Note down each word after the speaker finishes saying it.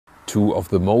Two of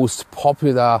the most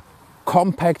popular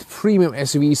compact premium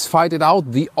SUVs fight it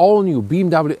out. The all-new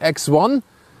BMW X1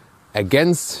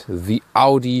 against the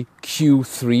Audi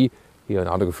Q3 here on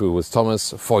Audi Q3 with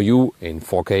Thomas for you in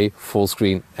 4K, full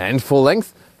screen and full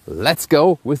length. Let's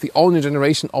go with the all-new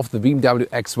generation of the BMW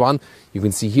X1. You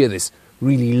can see here this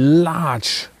really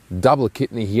large double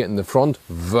kidney here in the front,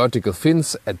 vertical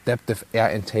fins, adaptive air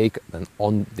intake and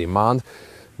on demand.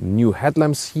 New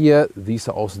headlamps here. These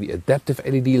are also the adaptive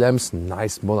LED lamps,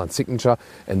 nice modern signature.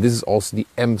 And this is also the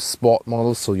M Sport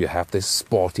model, so you have this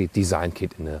sporty design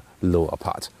kit in the lower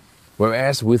part.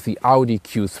 Whereas with the Audi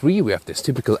Q3 we have this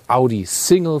typical Audi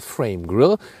single frame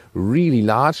grille, really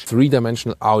large,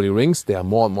 three-dimensional Audi rings. They are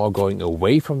more and more going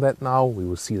away from that now. We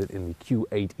will see that in the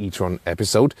Q8 e-tron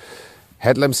episode.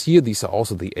 Headlamps here, these are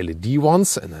also the LED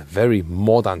ones and a very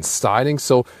modern styling.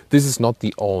 So this is not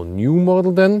the all-new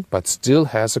model then, but still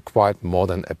has a quite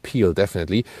modern appeal,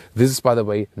 definitely. This is, by the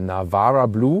way, Navara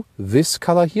blue. This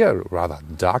color here, rather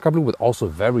darker blue, but also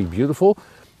very beautiful.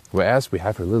 Whereas we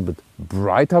have a little bit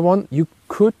brighter one. You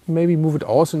could maybe move it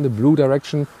also in the blue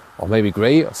direction or maybe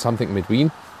gray or something in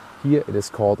between. Here it is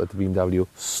called at the BMW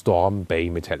Storm Bay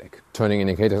Metallic. Turning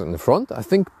indicators in the front, I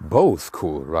think both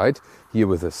cool, right? Here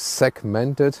with a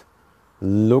segmented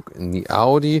look in the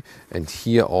Audi and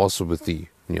here also with the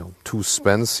two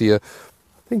spans here.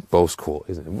 I think both cool,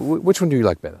 isn't it? Which one do you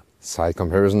like better? Side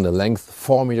comparison, the length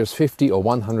 4 meters 50 or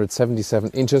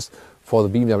 177 inches for the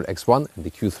BMW X1 and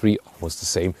the Q3 almost the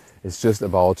same. It's just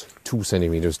about 2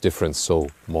 centimeters difference, so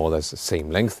more or less the same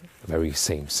length, very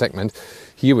same segment.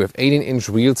 Here we have 18-inch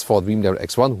wheels for the BMW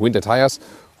X1, winter tires.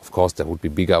 Of course, there would be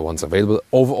bigger ones available.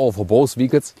 Overall for both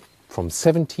vehicles, from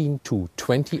 17 to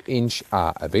 20-inch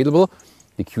are available.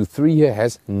 The Q3 here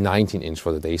has 19-inch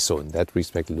for the day, so in that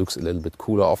respect it looks a little bit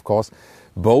cooler, of course.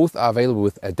 Both are available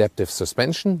with adaptive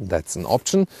suspension, that's an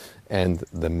option. And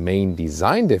the main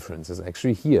design difference is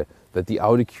actually here, that the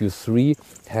Audi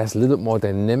Q3 has a little more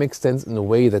dynamic stance in the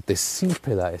way that the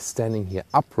C-pillar is standing here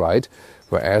upright,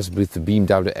 whereas with the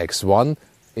BMW X1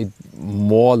 it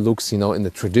more looks, in the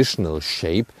traditional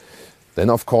shape. Then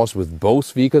of course with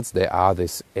both vehicles there are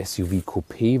this SUV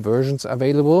coupe versions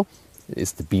available. It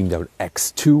is the BMW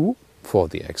X2 for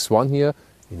the X1 here.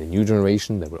 In the new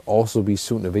generation there will also be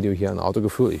soon a video here on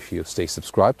Autogefühl if you stay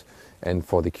subscribed. And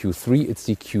for the Q3 it's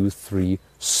the Q3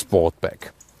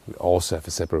 Sportback. We also have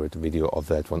a separate video of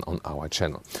that one on our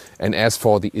channel. And as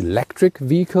for the electric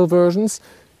vehicle versions,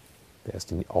 there's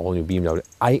the all-new BMW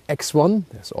iX1.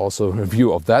 There's also a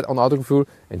review of that on Autogefühl.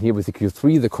 And here with the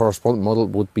Q3, the corresponding model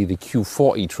would be the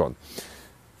Q4 e-tron.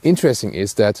 Interesting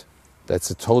is that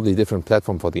that's a totally different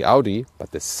platform for the Audi,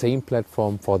 but the same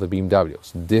platform for the BMW.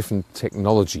 So different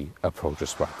technology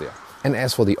approaches right there. And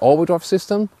as for the all-wheel drive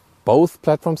system, both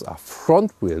platforms are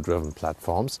front-wheel driven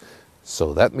platforms.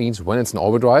 So that means when it's an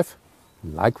all-wheel drive,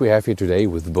 like we have here today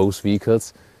with both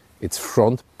vehicles, it's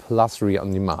front plus rear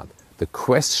on demand. The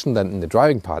question then in the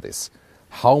driving part is,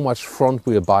 how much front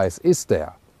wheel bias is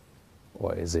there?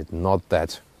 Or is it not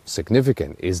that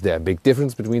significant? Is there a big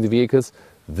difference between the vehicles?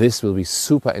 This will be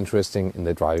super interesting in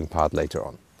the driving part later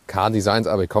on. Car designs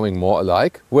are becoming more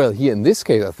alike. Well, here in this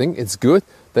case I think it's good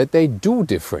that they do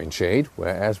differentiate,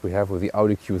 whereas we have with the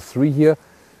Audi Q3 here,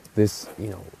 this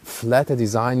flatter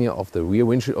design here of the rear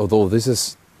windshield, although this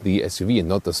is the SUV and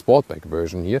not the Sportback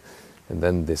version here. And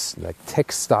then this like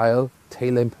textile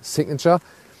tail lamp signature.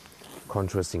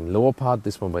 Contrasting lower part,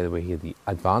 this one by the way here the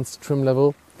advanced trim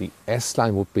level. The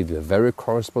S-Line would be the very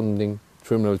corresponding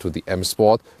trim level to the M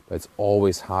Sport, but it's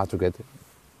always hard to get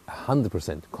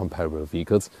 100% comparable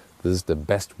vehicles. This is the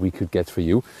best we could get for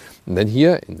you. And then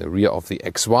here in the rear of the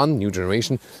X1, new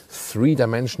generation,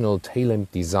 three-dimensional tail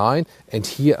lamp design, and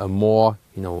here a more,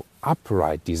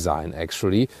 upright design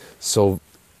actually. So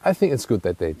I think it's good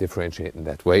that they differentiate in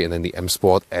that way. And then the M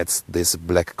Sport adds this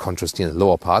black contrast here in the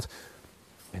lower part.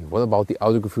 And what about the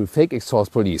Autogefühl fake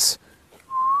exhaust police?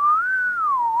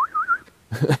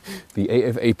 The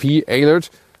AFAP alert.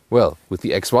 Well, with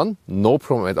the X1, no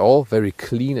problem at all. Very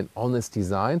clean and honest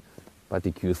design. But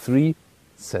the Q3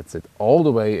 sets it all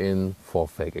the way in for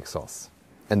fake exhaust.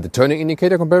 And the turning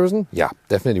indicator comparison? Yeah,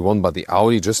 definitely won by the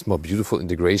Audi. Just more beautiful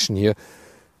integration here.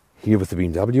 Here with the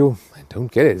BMW, I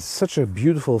don't get it. It's such a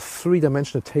beautiful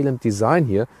three-dimensional tail lamp design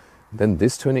here. Then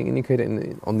this turning indicator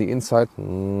on the inside.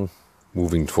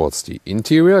 Moving towards the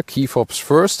interior, key fobs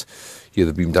first. Here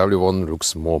the BMW one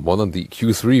looks more modern. The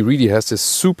Q3 really has this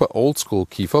super old school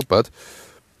key fob, but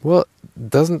well,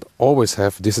 doesn't always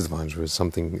have disadvantage where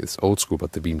something is old school,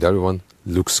 but the BMW one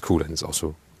looks cool and is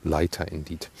also lighter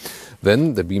indeed.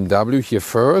 Then the BMW here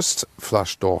first,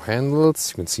 flush door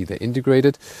handles, you can see they're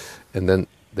integrated, and then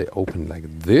they open like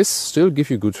this, still give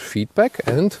you good feedback,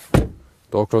 and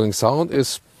door closing sound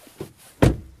is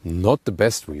not the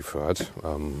best we've heard,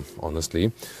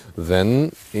 honestly.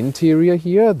 Then interior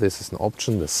here, this is an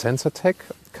option, the sensor tech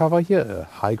cover here, a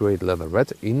high-grade leather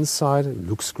red inside,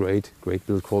 looks great, great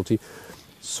build quality,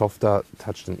 softer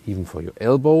touch than even for your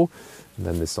elbow. And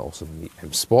then this is also the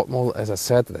M Sport model, as I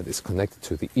said, that is connected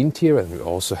to the interior, and we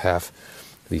also have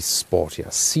these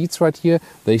sportier seats right here.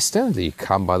 They standardly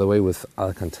come, by the way, with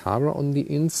Alcantara on the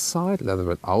inside, leather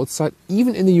red outside.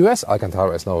 Even in the US,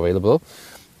 Alcantara is now available.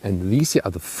 And these here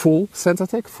are the full sensor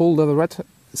tech, full leather red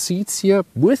seats here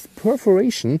with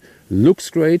perforation. Looks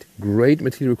great, great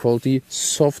material quality,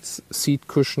 soft seat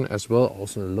cushion as well,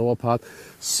 also in the lower part.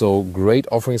 So great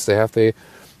offerings they have there.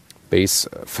 Base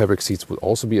fabric seats would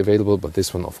also be available, but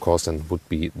this one, of course, then would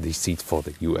be the seat for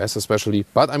the US especially.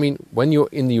 But I mean, when you're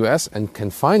in the US and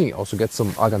can finally also get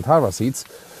some Alcantara seats,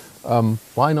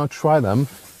 why not try them?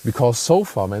 Because so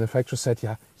far manufacturers said,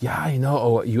 you know,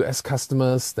 our US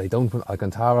customers, they don't want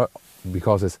Alcantara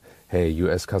because it's, hey,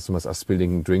 US customers are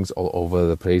spilling drinks all over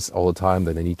the place all the time,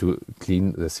 then they need to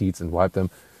clean the seats and wipe them.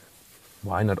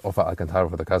 Why not offer Alcantara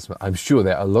for the customer? I'm sure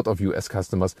there are a lot of US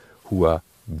customers who are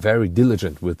very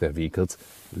diligent with their vehicles,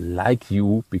 like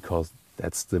you, because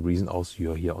that's the reason also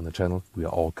you're here on the channel. We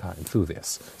are all car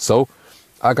enthusiasts. So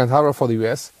Alcantara for the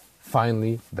US,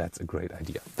 finally, that's a great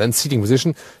idea. Then seating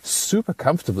position, super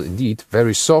comfortable indeed,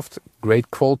 very soft, great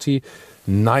quality,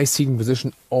 nice seating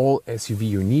position, all SUV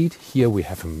you need. Here we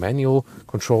have a manual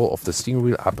control of the steering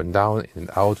wheel, up and down, in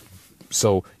and out.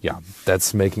 So yeah,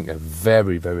 that's making a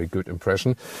very, very good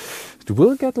impression. It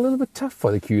will get a little bit tough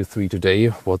for the Q3 today,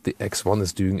 what the X1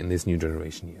 is doing in this new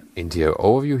generation here. Interior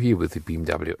overview here with the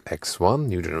BMW X1,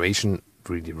 new generation,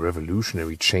 really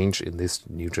revolutionary change in this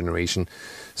new generation.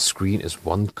 Screen is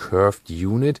one curved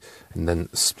unit and then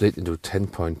split into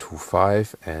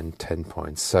 10.25 and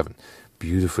 10.7.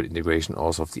 Beautiful integration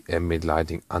also of the ambient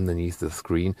lighting underneath the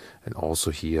screen and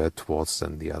also here towards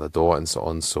then the other door and so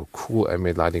on. So cool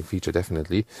ambient lighting feature,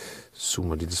 definitely. Zoom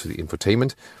more details for the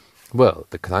infotainment. Well,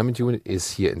 the climate unit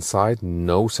is here inside,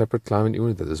 no separate climate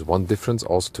unit. That is one difference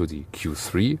also to the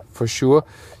Q3 for sure.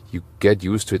 You get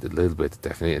used to it a little bit,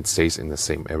 definitely. It stays in the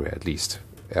same area at least.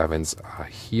 Air vents are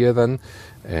here then,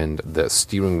 and the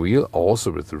steering wheel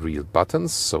also with the real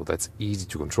buttons, so that's easy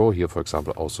to control here, for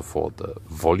example, also for the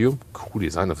volume. Cool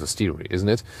design of the steering wheel, isn't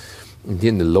it? And here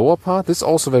in the lower part, this is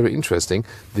also very interesting.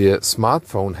 The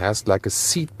smartphone has like a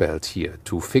seat belt here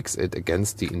to fix it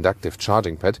against the inductive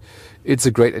charging pad. It's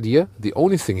a great idea. The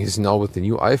only thing is now with the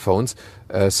new iPhones,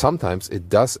 sometimes it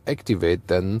does activate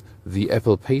then the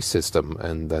Apple Pay system,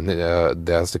 and then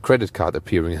there's the credit card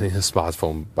appearing in the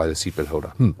smartphone by the seatbelt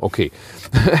holder. Okay.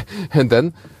 And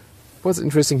then what's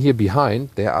interesting here behind,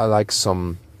 there are like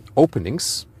some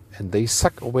openings and they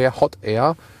suck away hot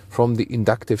air from the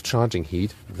inductive charging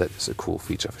heat. That is a cool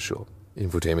feature for sure.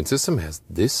 Infotainment system has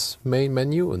this main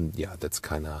menu, and yeah, that's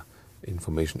kind of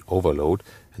information overload.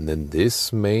 And then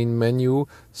this main menu,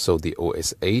 so the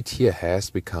OS 8 here has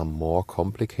become more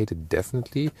complicated,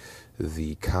 definitely.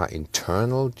 The car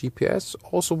internal GPS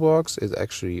also works, it's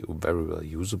actually very well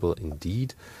usable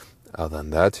indeed. Other than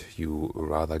that, you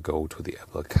rather go to the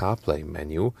Apple CarPlay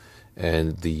menu,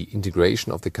 and the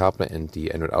integration of the CarPlay and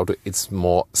the Android Auto, it's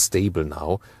more stable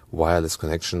now, wireless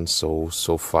connection. So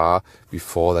far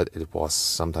before that it was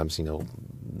sometimes, you know,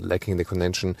 lacking the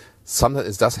connection. Sometimes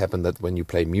it does happen that when you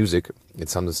play music, it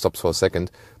sometimes stops for a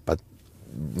second, but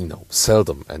you know,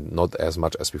 seldom and not as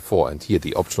much as before. And here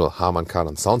the optional Harman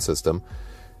Kardon sound system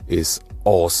is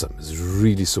awesome. It's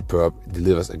really superb. It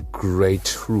delivers a great,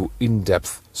 true,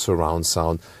 in-depth surround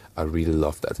sound. I really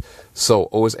love that. So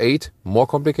OS 8, more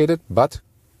complicated, but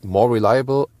more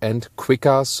reliable and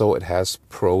quicker. So it has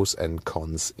pros and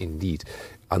cons indeed.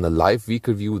 On a live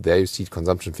vehicle view, there you see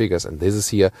consumption figures, and this is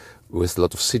here with a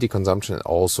lot of city consumption, and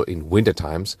also in winter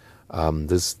times.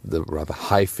 This is the rather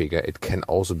high figure. It can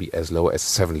also be as low as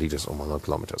 7 liters or 100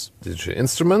 kilometers. Digital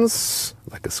instruments,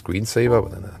 like a screensaver,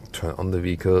 but then I turn on the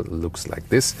vehicle, looks like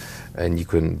this. And you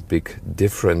can pick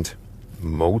different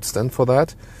modes then for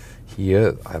that.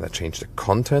 Here, either change the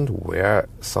content where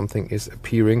something is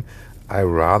appearing. I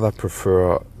rather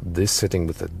prefer this setting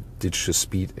with the digital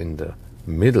speed in the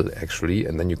middle actually,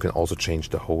 and then you can also change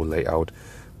the whole layout,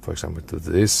 for example, to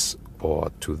this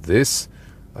or to this.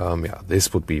 Yeah,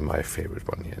 this would be my favorite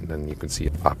one here, and then you can see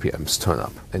RPMs turn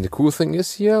up. And the cool thing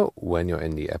is here, when you're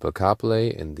in the Apple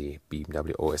CarPlay in the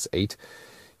BMW OS 8,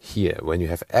 here, when you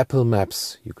have Apple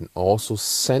Maps, you can also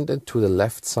send it to the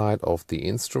left side of the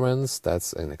instruments.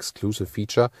 That's an exclusive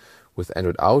feature. With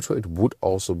Android Auto, it would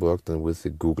also work then with the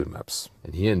Google Maps.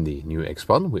 And here in the new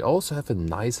X1, we also have a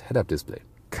nice head-up display.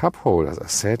 cup holders are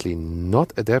sadly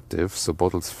not adaptive, so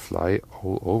bottles fly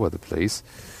all over the place.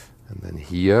 And then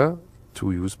here, 2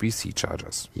 USB-C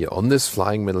chargers. Here on this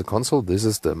flying metal console, this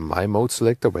is the My Mode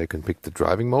selector where you can pick the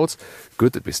driving modes.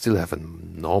 Good that we still have a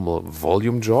normal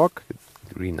volume jog.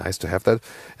 Really nice to have that.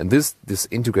 And this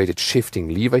integrated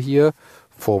shifting lever here,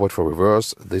 forward for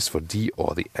reverse, this for D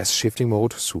or the S shifting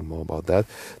mode, soon more about that.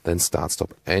 Then start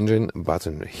stop engine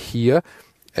button here,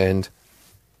 and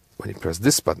when you press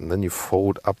this button, then you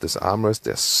fold up this armrest.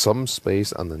 There's some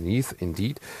space underneath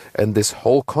indeed, and this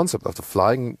whole concept of the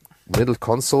flying middle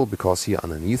console, because here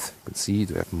underneath you can see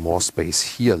we have more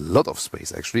space here, a lot of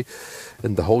space actually,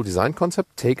 and the whole design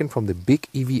concept taken from the big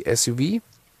EV SUV,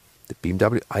 the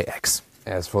BMW iX.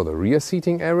 As for the rear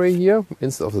seating area here,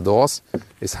 instead of the doors,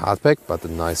 is hardback, but a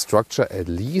nice structure at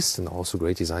least, and also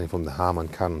great design from the Harman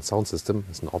Kardon sound system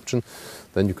is an option.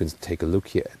 Then you can take a look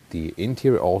here at the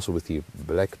interior, also with the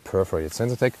black perforated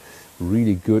sensor tech.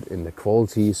 Really good in the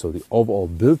quality, so the overall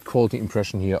build quality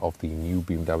impression here of the new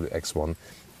BMW X1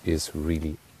 is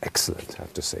really excellent, I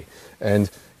have to say. And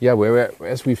yeah,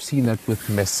 whereas we've seen that with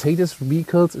Mercedes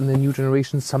vehicles in the new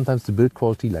generation, sometimes the build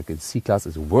quality, like in C-Class,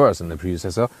 is worse than the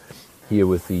predecessor. Here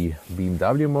with the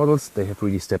BMW models, they have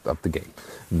really stepped up the game.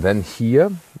 Then here,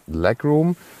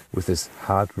 legroom with this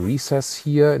hard recess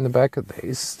here in the back. There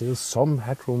is still some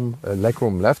headroom,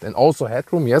 legroom left, and also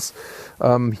headroom, yes.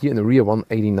 Here in the rear,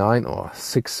 189 or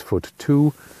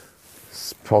 6'2"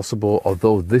 is possible.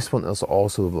 Although this one is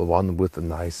also the one with a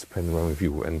nice panoramic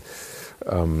view, and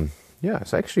yeah,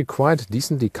 it's actually quite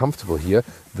decently comfortable here.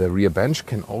 The rear bench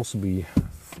can also be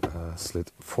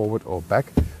slid forward or back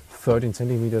 13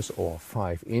 centimeters or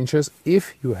 5 inches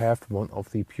if you have one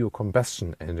of the pure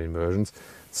combustion engine versions.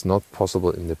 It's not possible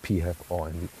in the PHEV or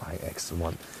in the iX1.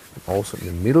 And also in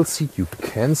the middle seat you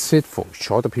can sit for a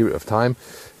shorter period of time,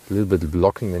 a little bit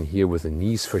blocking than here with the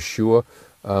knees for sure,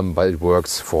 but it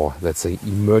works for, let's say,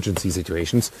 emergency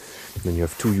situations. Then you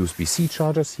have 2 USB-C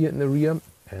chargers here in the rear,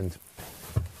 and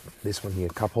this one here,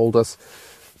 cup holders,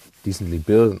 decently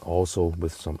built and also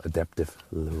with some adaptive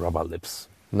rubber lips.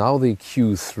 Now the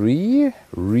Q3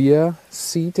 rear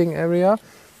seating area.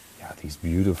 Yeah, these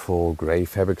beautiful grey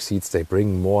fabric seats, they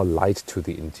bring more light to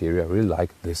the interior. I really like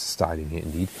this styling here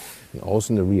indeed. And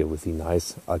also in the rear with the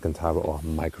nice Alcantara or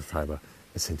microfiber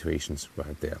accentuations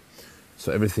right there.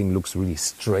 So everything looks really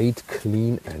straight,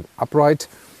 clean and upright.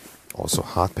 Also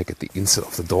hardback at the inside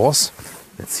of the doors.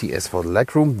 Let's see, as for the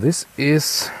legroom, this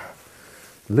is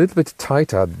a little bit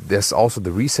tighter. There's also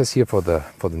the recess here for the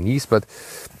knees, but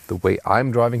the way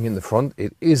I'm driving in the front,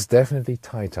 it is definitely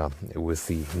tighter with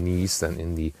the knees than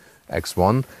in the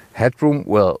X1. Headroom,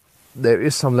 well, there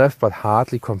is some left, but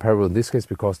hardly comparable in this case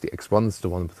because the X1 is the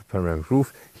one with the panoramic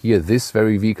roof. Here, this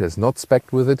very vehicle is not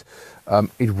spec'd with it.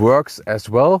 It works as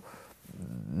well,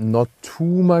 not too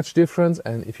much difference,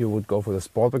 and if you would go for the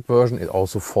Sportback version, it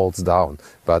also falls down.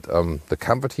 But the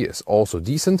comfort here is also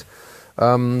decent.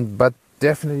 But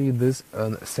definitely this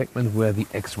segment where the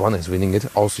X1 is winning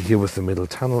it, also here with the middle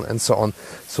tunnel and so on.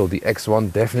 So the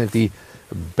X1 definitely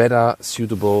better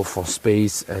suitable for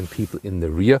space and people in the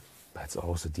rear. That's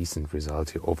also a decent result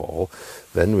here overall.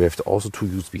 Then we have also 2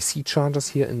 USB-C chargers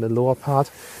here in the lower part.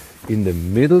 In the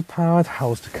middle part,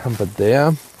 how's the comfort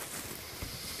there?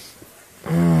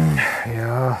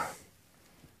 Yeah,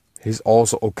 he's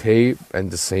also okay,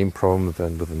 and the same problem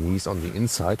then with the knees on the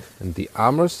inside. And the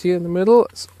armrest here in the middle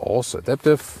is also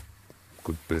adaptive,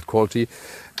 good build quality.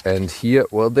 And here,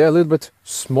 well, they're a little bit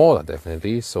smaller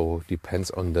definitely, so depends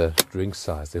on the drink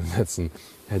size if that's an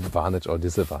advantage or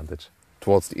disadvantage.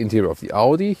 Towards the interior of the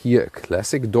Audi, here a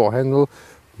classic door handle,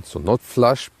 so not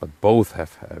flush, but both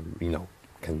have,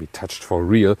 can be touched for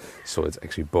real. So it's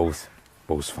actually both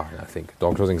fine, I think.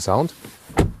 Door closing sound.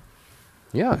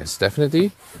 Yeah, it's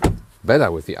definitely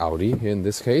better with the Audi here in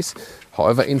this case.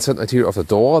 However, inside interior of the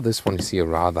door, this one you see a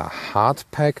rather hard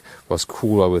pack, was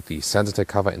cooler with the Sensatec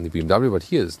cover in the BMW, but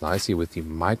here is nice here with the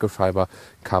microfiber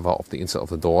cover of the inside of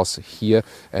the doors here.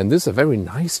 And this is a very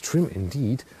nice trim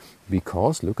indeed,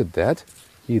 because look at that.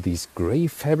 Here these grey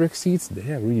fabric seats,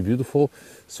 they are really beautiful.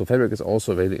 So fabric is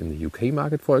also available in the UK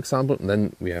market, for example. And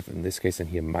then we have in this case in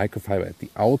here microfiber at the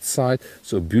outside.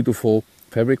 So beautiful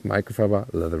fabric, microfiber,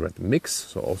 leatherette mix,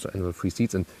 so also animal-free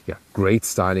seats, and yeah, great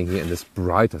styling here in this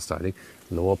brighter styling.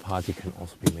 Lower part here can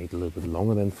also be made a little bit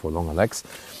longer than for longer legs.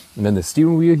 And then the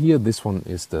steering wheel here, this one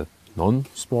is the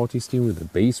non-sporty steering wheel, the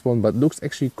base one, but looks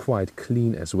actually quite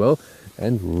clean as well.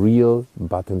 And real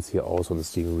buttons here also on the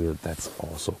steering wheel, that's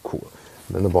also cool.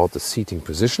 And then about the seating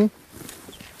position.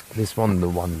 This one, the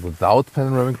one without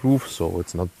panoramic roof, so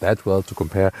it's not that well to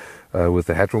compare with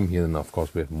the headroom here. And of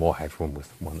course we have more headroom with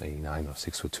 189 or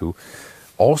 6'2".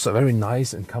 Also a very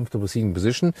nice and comfortable seating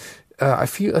position. I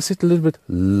feel I sit a little bit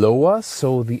lower,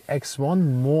 so the X1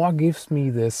 more gives me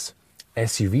this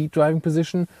SUV driving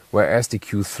position, whereas the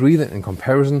Q3 then in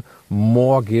comparison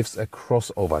more gives a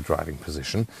crossover driving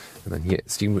position. And then here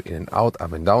steering wheel in and out,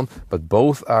 up and down, but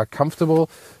both are comfortable.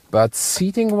 But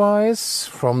seating wise,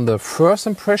 from the first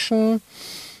impression,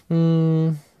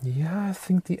 yeah, I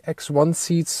think the X1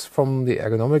 seats from the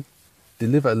ergonomic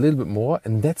deliver a little bit more,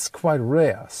 and that's quite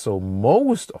rare. So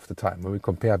most of the time when we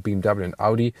compare BMW and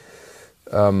Audi,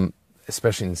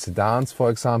 especially in sedans, for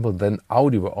example, then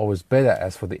Audi were always better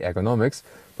as for the ergonomics.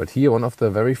 But here, one of the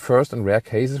very first and rare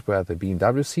cases where the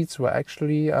BMW seats were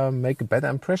actually make a better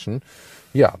impression.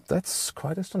 Yeah, that's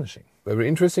quite astonishing. Very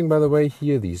interesting, by the way,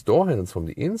 here these door handles from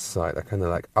the inside are kind of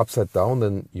like upside down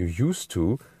than you're used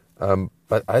to.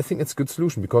 But I think it's a good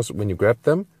solution because when you grab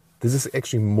them, this is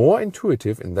actually more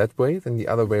intuitive in that way than the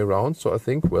other way around. So I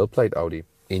think well played, Audi.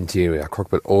 Interior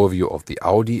cockpit overview of the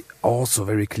Audi, also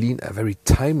very clean, a very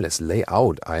timeless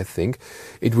layout, I think.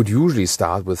 It would usually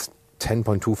start with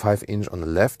 10.25 inch on the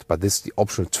left, but this is the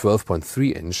optional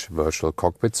 12.3 inch virtual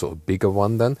cockpit, so a bigger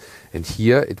one then. And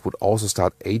here it would also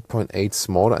start 8.8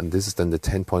 smaller, and this is then the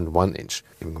 10.1 inch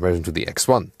in comparison to the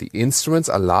X1. The instruments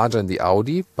are larger in the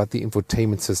Audi, but the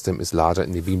infotainment system is larger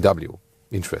in the BMW.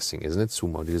 Interesting, isn't it?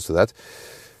 Zoom more details to that.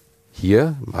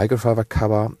 Here, microfiber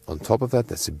cover. On top of that,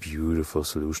 that's a beautiful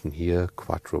solution here,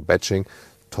 quattro batching.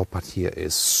 Top part here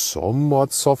is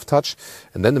somewhat soft touch.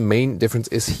 And then the main difference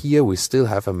is here we still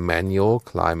have a manual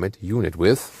climate unit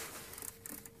with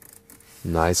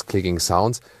nice clicking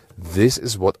sounds. This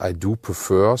is what I do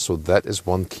prefer, so that is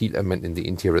one key element in the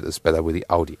interior that is better with the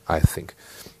Audi, I think.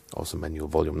 Also manual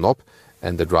volume knob.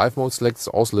 And the drive mode select is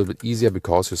also a little bit easier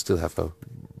because you still have a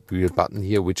real button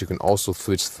here which you can also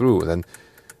switch through. And then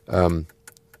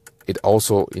it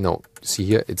also, see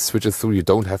here, it switches through. You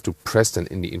don't have to press then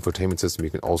in the infotainment system.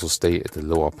 You can also stay at the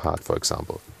lower part, for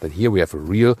example. Then here we have a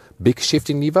real big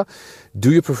shifting lever.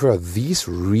 Do you prefer these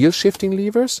real shifting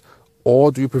levers,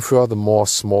 or do you prefer the more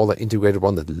smaller integrated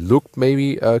one that look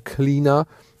maybe cleaner,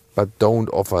 but don't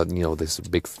offer, this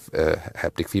big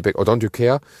haptic feedback? Or don't you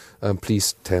care?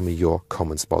 Please tell me your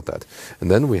comments about that. And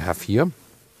then we have here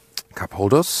cup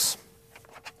holders.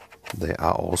 They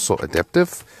are also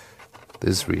adaptive.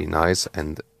 This is really nice,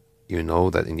 and you know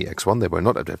that in the X1 they were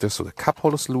not adaptive, so the cup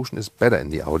holder solution is better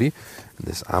in the Audi. And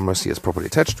this armrest here is properly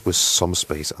attached with some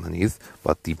space underneath,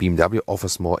 but the BMW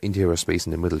offers more interior space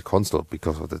in the middle console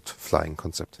because of that flying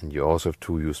concept. And you also have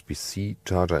two USB-C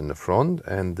charger in the front,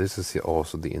 and this is here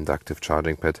also the inductive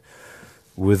charging pad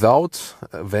without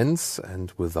vents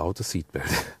and without a seat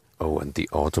belt. Oh, and the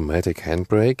automatic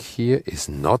handbrake here is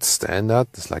not standard.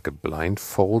 It's like a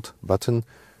blindfold button.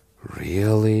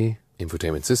 Really?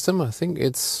 Infotainment system, I think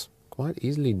it's quite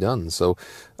easily done. So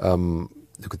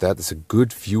look at that. It's a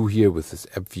good view here with this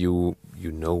app view.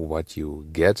 You know what you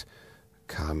get.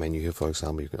 Car menu here, for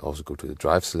example. You can also go to the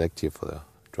drive select here for the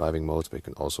driving modes, but you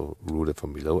can also route it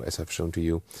from below as I've shown to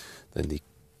you. Then the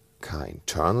car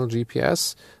internal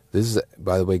GPS. This is,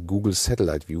 by the way, Google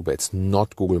satellite view, but it's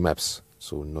not Google Maps.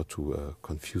 So not to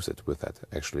confuse it with that,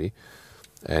 actually.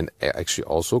 And actually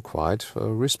also quite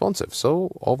responsive.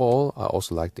 So overall, I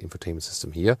also like the infotainment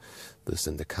system here. This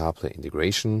in the CarPlay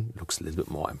integration looks a little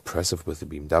bit more impressive with the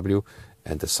BMW.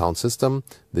 And the sound system,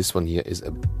 this one here is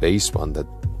a base one that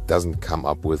doesn't come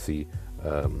up with the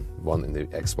one in the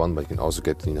X1, but you can also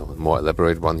get a more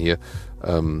elaborate one here.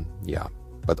 Yeah,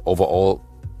 but overall,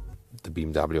 the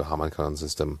BMW Harman Kardon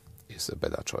system is a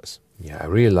better choice. Yeah, I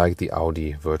really like the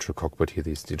Audi virtual cockpit here.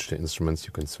 These digital instruments,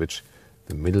 you can switch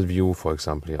the middle view, for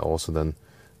example, here also then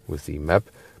with the map,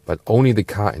 but only the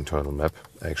car internal map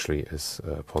actually is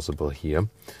possible here.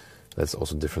 That's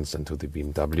also different than to the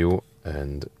BMW.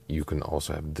 And you can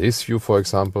also have this view, for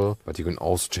example, but you can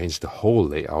also change the whole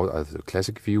layout. Either the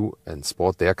classic view and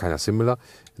sport, they are kind of similar.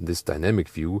 In this dynamic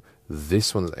view,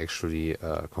 this one is actually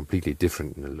completely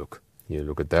different in the look. Here,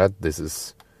 look at that. This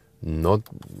is not,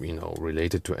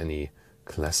 related to any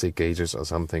classic gauges or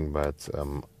something, but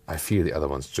I feel the other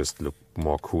ones just look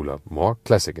more cooler, more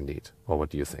classic indeed. Or what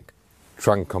do you think?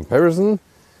 Trunk comparison.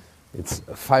 It's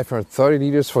 530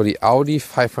 liters for the Audi,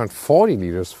 540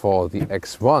 liters for the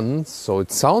X1. So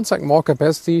it sounds like more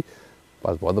capacity,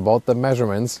 but what about the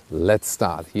measurements? Let's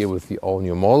start here with the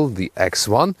all-new model, the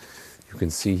X1. You can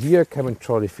see here, cabin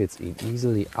trolley fits in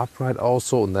easily, upright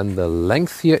also. And then the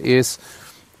length here is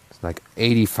like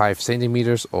 85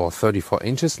 centimeters or 34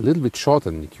 inches, a little bit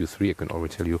shorter than the Q3, I can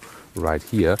already tell you right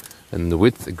here. And the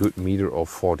width, a good meter or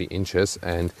 40 inches.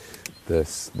 And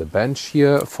the bench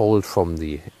here folded from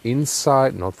the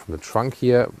inside, not from the trunk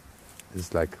here.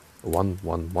 It's like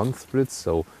 1-1-1 split,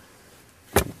 so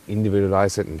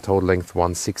individualize it in total length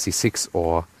 166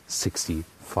 or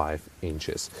 65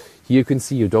 inches. Here you can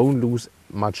see you don't lose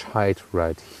much height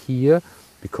right here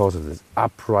because of this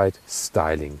upright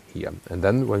styling here. And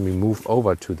then when we move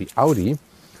over to the Audi,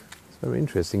 it's very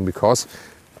interesting because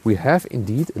we have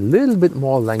indeed a little bit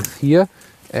more length here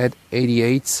at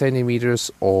 88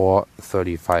 centimeters or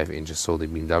 35 inches. So the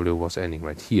BMW was ending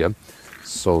right here.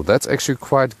 So that's actually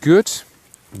quite good.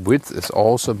 Width is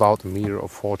also about 1 meter or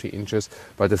 40 inches.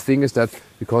 But the thing is that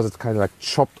because it's kind of like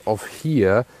chopped off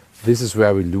here, this is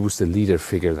where we lose the leader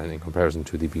figure then in comparison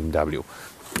to the BMW.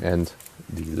 And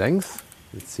the length,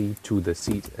 let's see, to the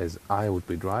seat as I would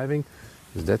be driving,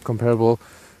 is that comparable?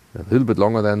 A little bit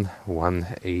longer than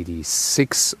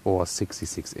 186 or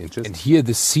 66 inches. And here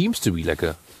this seems to be like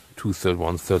a 2/3,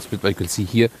 1/3 split, but you can see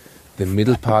here the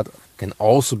middle part can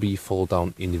also be folded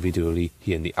down individually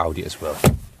here in the Audi as well.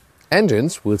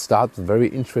 Engines, will start with a very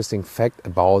interesting fact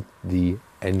about the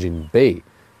engine bay.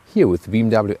 Here with the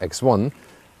BMW X1,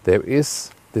 there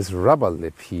is this rubber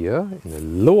lip here in the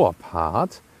lower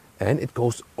part, and it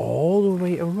goes all the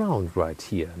way around right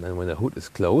here. And then when the hood is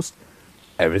closed,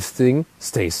 everything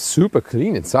stays super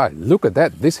clean inside. Look at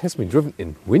that. This has been driven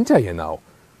in winter here now.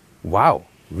 Wow,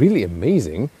 really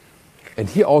amazing. And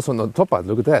here also on the top part,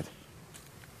 look at that.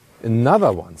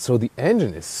 Another one. So the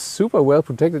engine is super well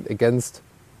protected against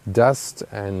dust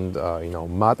and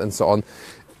mud and so on.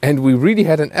 And we really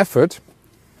had an effort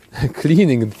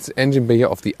cleaning this engine bay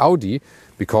of the Audi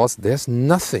because there's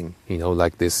nothing,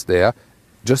 like this there.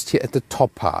 Just here at the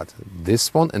top part.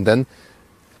 This one, and then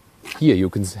here you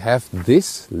can have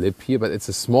this lip here, but it's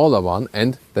a smaller one,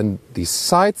 and then the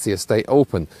sides here stay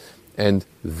open, and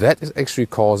that is actually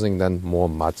causing then more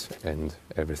mud and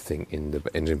everything in the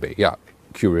engine bay. Yeah,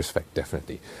 curious fact,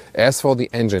 definitely. As for the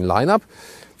engine lineup,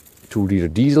 2-liter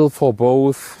diesel for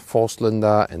both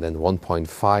 4-cylinder and then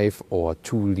 1.5 or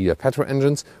 2-liter petrol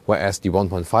engines, whereas the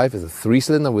 1.5 is a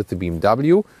 3-cylinder with the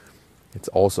BMW. It's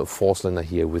also a 4-cylinder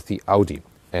here with the Audi.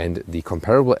 And the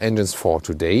comparable engines for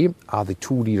today are the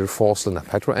 2-liter 4-cylinder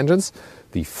petrol engines,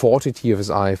 the 40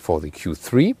 TFSI for the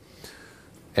Q3,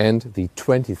 and the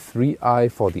 23i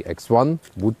for the X1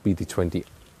 would be the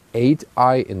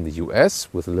 28i in the US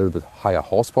with a little bit higher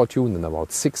horsepower tune and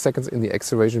about 6 seconds in the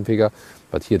acceleration figure.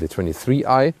 But here the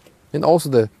 23i and also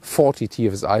the 40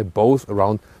 TFSI, both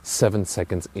around 7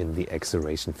 seconds in the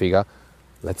acceleration figure.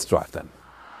 Let's drive them.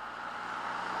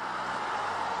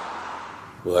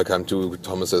 Welcome to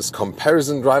Thomas's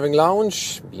Comparison Driving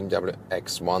Lounge. BMW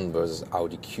X1 versus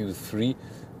Audi Q3.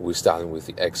 We're starting with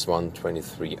the X1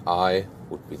 23i,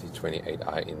 would be the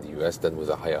 28i in the US, then with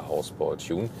a higher horsepower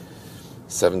tune.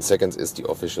 7 seconds is the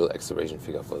official acceleration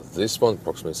figure for this one,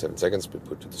 approximately 7 seconds. We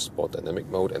put to the Sport Dynamic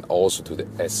mode and also to the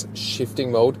S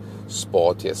shifting mode.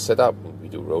 Sport here setup. We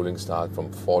do rolling start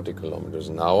from 40 kilometers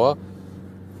an hour.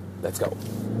 Let's go.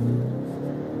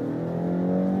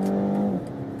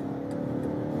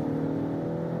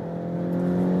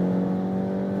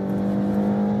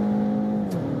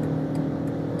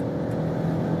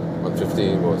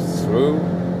 Was through.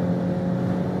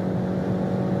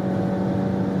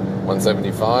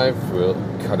 175, we'll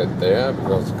cut it there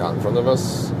because the car in front of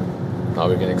us. Now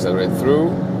we can accelerate through.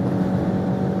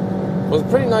 It was a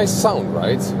pretty nice sound,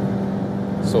 right?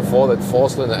 So for that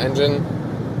 4-cylinder engine,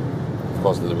 of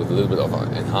course with a little bit of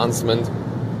enhancement,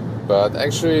 but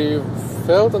actually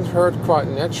felt and heard quite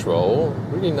natural.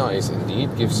 Really nice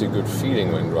indeed, gives you a good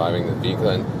feeling when driving the vehicle,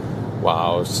 and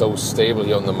wow, so stable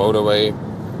here on the motorway.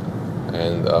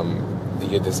 And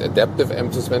this adaptive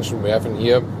M suspension we have in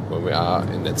here, when we are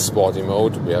in that sporty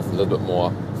mode, we have a little bit more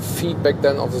feedback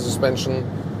then of the suspension.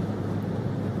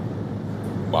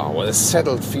 Wow, what a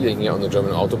settled feeling here on the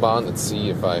German Autobahn. Let's see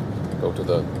if I go to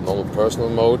the normal personal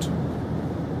mode.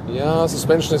 Yeah,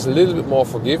 suspension is a little bit more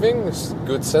forgiving. It's a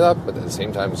good setup, but at the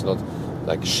same time it's not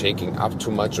like shaking up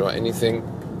too much or anything.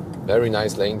 Very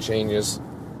nice lane changes.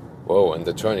 Whoa, and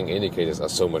the turning indicators are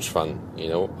so much fun,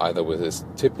 either with this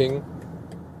tipping,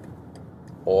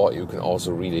 or you can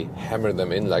also really hammer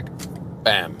them in like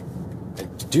bam.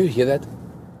 And do you hear that?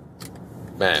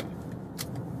 Bam.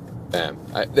 Bam.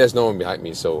 There's no one behind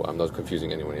me, so I'm not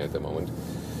confusing anyone here at the moment.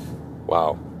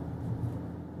 Wow.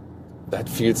 That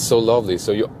feels so lovely.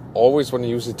 So you always want to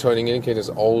use the turning indicators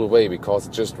all the way because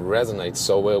it just resonates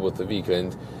so well with the vehicle.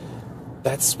 And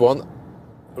that's one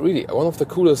of the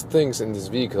coolest things in this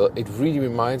vehicle. It really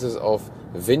reminds us of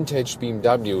vintage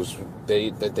BMWs.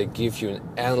 That they give you an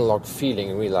analog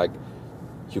feeling, really like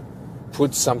you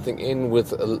put something in with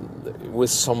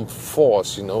some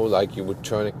force, like you would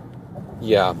turn it.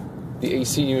 Yeah, the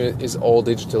AC unit is all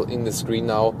digital in the screen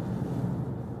now.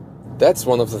 That's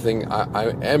one of the things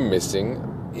I am missing.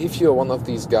 if you're one of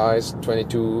these guys,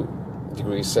 22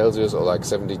 degrees Celsius or like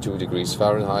 72 degrees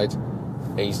Fahrenheit,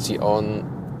 AC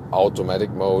on, automatic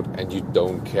mode, and you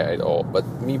don't care at all. But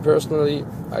me personally,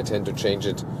 I tend to change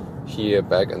it here,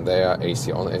 back and there,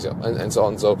 AC on, AC on, and so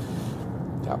on. So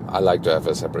yeah, I like to have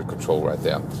a separate control right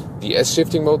there. The S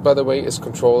shifting mode, by the way, is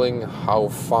controlling how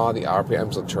far the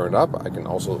RPMs are turned up. I can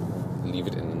also leave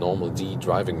it in the normal D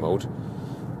driving mode,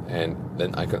 and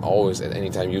then I can always at any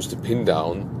time use the pin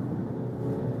down.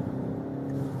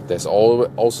 There's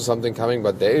also something coming,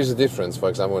 but there is a difference. For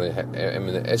example, when I'm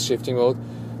in the S shifting mode,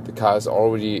 the car is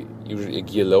already usually a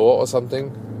gear lower or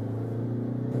something,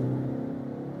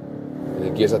 and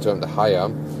the gears are turned higher.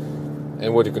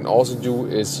 And what you can also do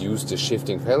is use the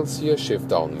shifting pedals here, shift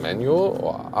down manual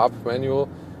or up manual,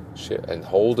 and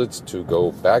hold it to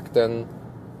go back then.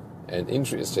 And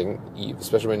interesting,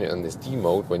 especially when you're in this D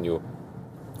mode, when you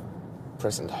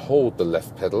press and hold the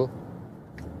left pedal,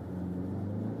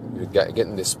 you get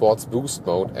in the sports boost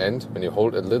mode, and when you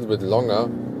hold it a little bit longer,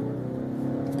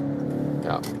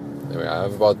 yeah, anyway, I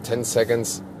have about 10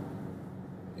 seconds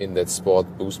in that sport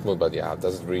boost mode, but yeah, it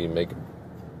doesn't really make a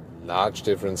large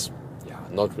difference. Yeah,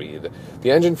 not really.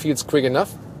 The engine feels quick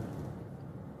enough.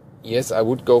 Yes, I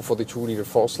would go for the 2-liter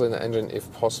 4-cylinder engine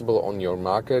if possible on your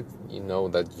market. You know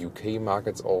that UK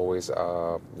markets always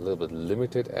are a little bit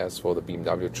limited as for the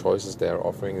BMW choices they are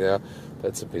offering there.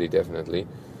 That's a pity, definitely.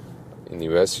 In the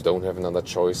US, you don't have another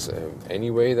choice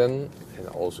anyway then, and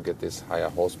also get this higher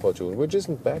horsepower tune, which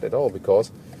isn't bad at all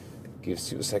because it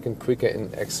gives you a second quicker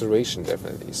in acceleration,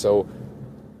 definitely. So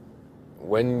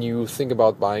when you think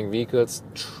about buying vehicles,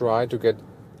 try to get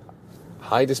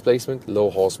high displacement, low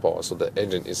horsepower, so the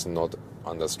engine is not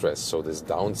under stress. So this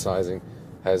downsizing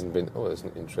hasn't been... Oh, there's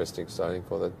an interesting styling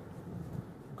for that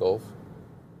Golf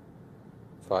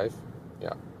 5.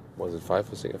 Yeah, was it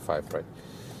 5 or 6? 5, right?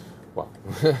 Wow.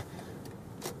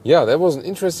 Yeah, that was an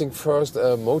interesting first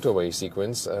motorway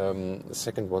sequence. The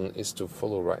second one is to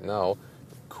follow right now.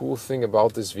 Cool thing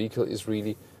about this vehicle is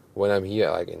really when I'm here,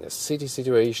 like in a city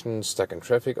situation, stuck in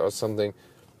traffic or something,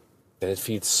 then it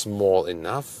feels small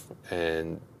enough,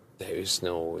 and there is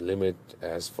no limit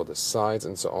as for the sides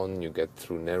and so on. You get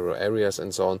through narrow areas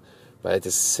and so on. But at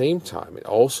the same time, it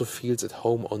also feels at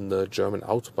home on the German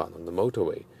Autobahn, on the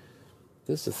motorway.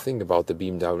 This is the thing about the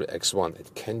BMW X1.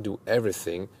 It can do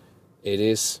everything. It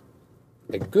is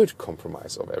a good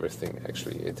compromise of everything,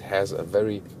 actually. It has a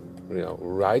very,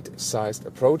 right-sized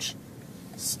approach.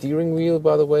 Steering wheel,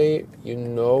 by the way, you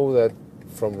know that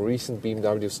from recent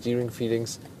BMW steering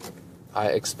feelings, I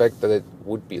expect that it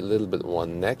would be a little bit more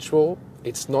natural.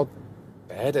 It's not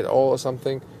bad at all or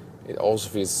something. It also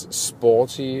feels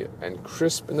sporty and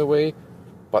crisp in a way,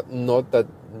 but not that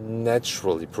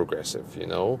naturally progressive,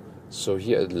 So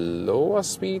here at lower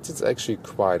speeds, it's actually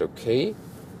quite okay.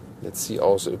 Let's see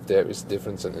also if there is a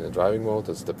difference in the driving mode.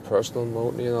 That's the personal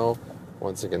mode,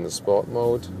 Once again, the sport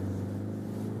mode.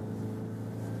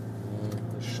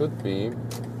 Should be.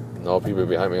 Now people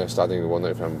behind me are starting to wonder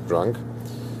if I'm drunk.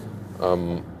 A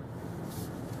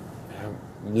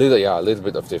little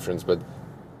bit of difference, but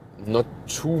not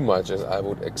too much as I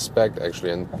would expect,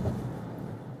 actually. And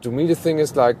to me, the thing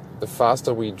is, like, the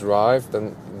faster we drive,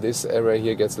 then this area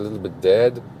here gets a little bit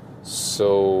dead.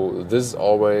 So this is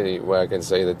already where I can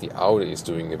say that the Audi is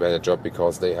doing a better job,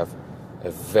 because they have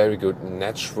a very good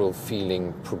natural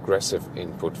feeling progressive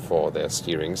input for their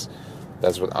steerings.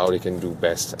 That's what Audi can do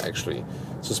best, actually.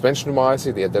 Suspension-wise,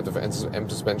 the adaptive M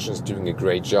suspension is doing a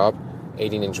great job.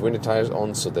 18-inch winter tires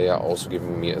on, so they are also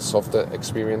giving me a softer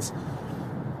experience.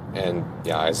 And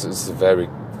yeah, it's a very,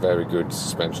 very good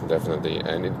suspension, definitely.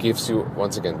 And it gives you,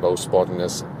 once again, both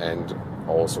sportiness and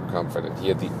also comfort. And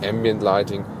here the ambient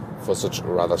lighting for such a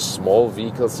rather small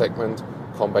vehicle segment,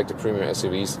 compact to premium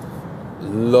SUVs,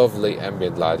 lovely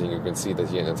ambient lighting. You can see that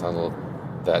here in the tunnel.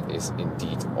 That is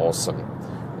indeed awesome.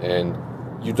 And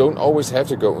you don't always have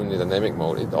to go in the dynamic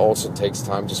mode. It also takes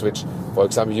time to switch. For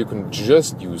example, you can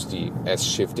just use the S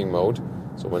shifting mode.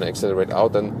 So when I accelerate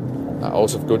out, then I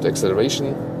also have good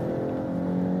acceleration.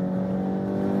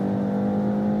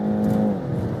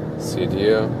 See it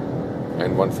here,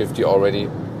 and 150 already.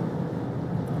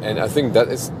 And I think that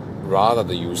is rather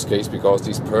the use case, because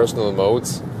these personal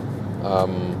modes,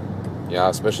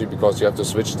 especially because you have to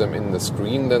switch them in the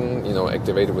screen, then,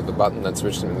 activate it with the button and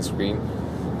switch them in the screen.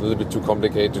 A little bit too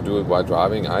complicated to do it while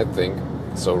driving, I think.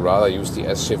 So rather use the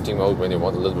S shifting mode when you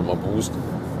want a little bit more boost,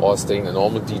 or stay in a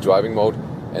normal D driving mode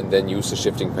and then use the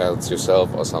shifting pedals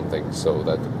yourself or something. So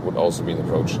that would also be an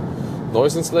approach.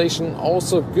 Noise insulation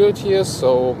also good here,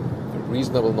 so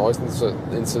reasonable noise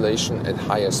insulation at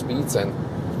higher speeds. And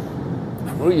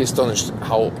I'm really astonished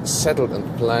how settled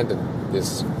and planted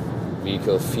this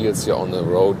vehicle feels you on the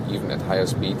road, even at higher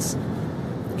speeds.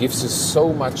 Gives you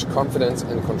so much confidence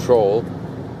and control.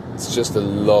 It's just a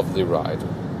lovely ride.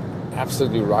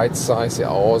 Absolutely right size here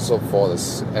also for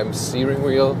this steering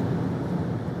wheel.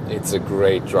 It's a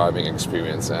great driving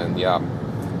experience, and yeah,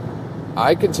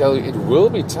 I can tell you it will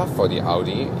be tough for the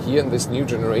Audi. Here in this new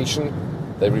generation,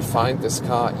 they refined this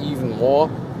car even more,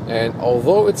 and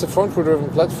although it's a front-wheel driven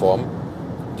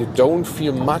platform, you don't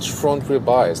feel much front-wheel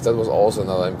bias. That was also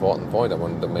another important point I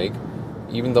wanted to make.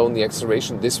 Even though in the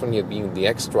acceleration, this one here being the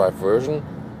X-Drive version,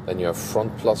 then you have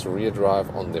front plus rear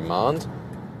drive on demand.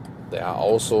 There are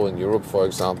also in Europe, for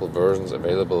example, versions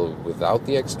available without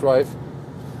the X-Drive.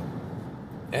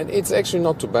 And it's actually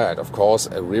not too bad. Of course,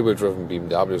 a rear-wheel driven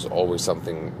BMW is always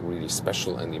something really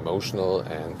special and emotional,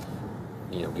 and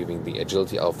giving the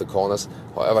agility out of the corners.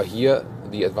 However, here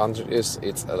the advantage is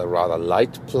it's a rather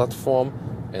light platform,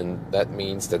 and that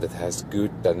means that it has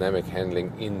good dynamic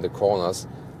handling in the corners.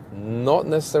 Not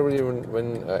necessarily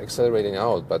when accelerating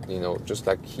out, but just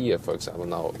like here, for example,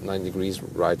 now 9 degrees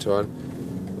right turn,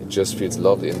 it just feels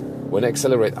lovely. And when I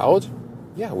accelerate out,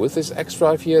 yeah, with this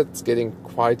X-Drive here, it's getting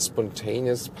quite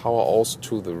spontaneous power also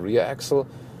to the rear axle,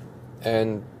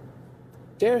 and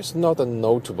there's not a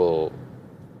notable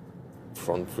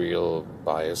front wheel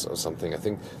bias or something. I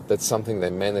think that's something they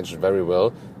managed very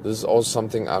well. This is also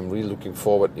something I'm really looking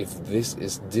forward if this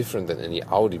is different than any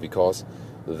Audi, because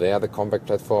there the compact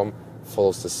platform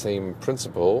follows the same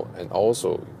principle and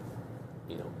also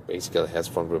basically has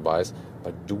front wheel bias,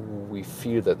 but do we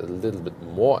feel that a little bit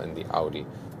more in the Audi?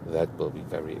 That will be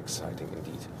very exciting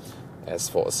indeed. As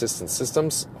for assistance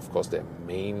systems, of course they're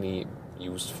mainly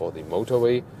used for the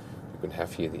motorway. You can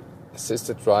have here the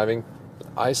assisted driving, but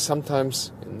I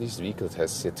sometimes in these vehicle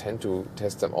tests here tend to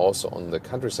test them also on the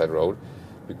countryside road,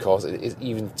 because it is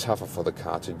even tougher for the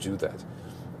car to do that.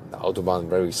 The Autobahn,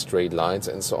 very straight lines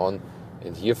and so on.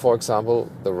 And here, for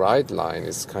example, the right line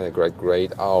is kind of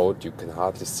grayed out. You can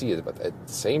hardly see it, but at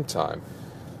the same time,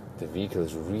 the vehicle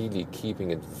is really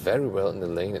keeping it very well in the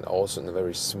lane and also in a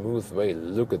very smooth way.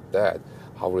 Look at that,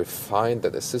 how refined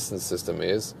that assistance system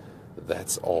is.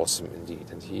 That's awesome indeed.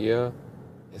 And here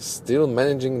is still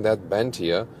managing that bend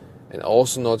here, and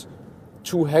also not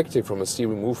too hectic from a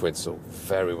steering movement. So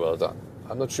very well done.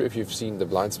 I'm not sure if you've seen the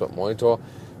blind spot monitor.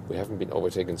 We haven't been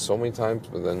overtaken so many times,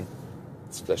 but then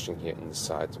it's flashing here in the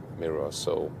side mirror.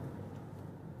 So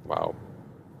wow.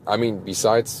 I mean,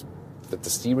 besides that the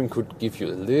steering could give you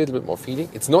a little bit more feeling.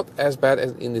 It's not as bad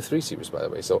as in the 3 Series, by the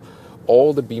way. So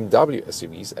all the BMW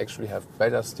SUVs actually have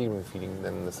better steering feeling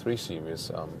than the 3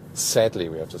 Series. Sadly,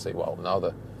 we have to say, wow, now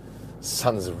the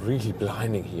sun is really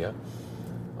blinding here.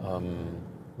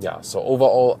 Yeah, so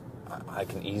overall, I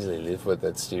can easily live with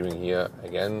that steering here.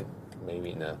 Again,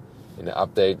 maybe in an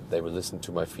update, they will listen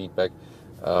to my feedback.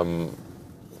 I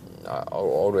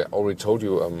already told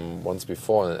you once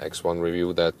before in an X1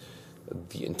 review that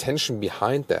the intention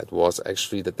behind that was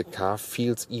actually that the car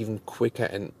feels even quicker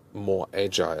and more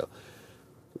agile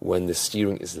when the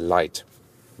steering is light.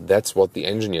 That's what the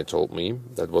engineer told me.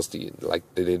 That was they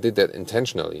did that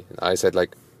intentionally. And I said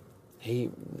hey,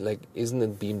 isn't a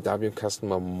BMW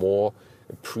customer more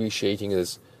appreciating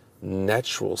this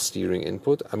natural steering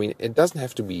input? I mean, it doesn't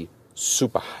have to be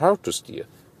super hard to steer.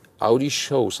 Audi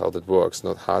shows how that works,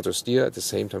 not hard to steer, at the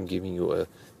same time giving you a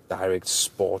direct,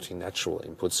 sporty, natural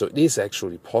input. So it is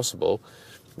actually possible.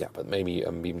 Yeah, but maybe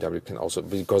BMW can also,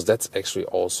 because that's actually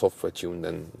all software tuned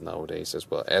then nowadays as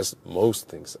well, as most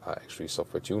things are actually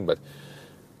software tuned. But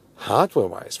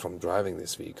hardware-wise, from driving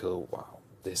this vehicle, wow,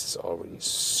 this is already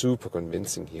super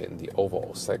convincing here in the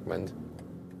overall segment.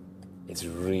 It's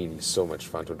really so much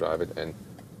fun to drive it, and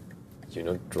you're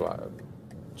not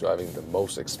driving the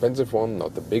most expensive one,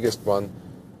 not the biggest one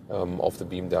of the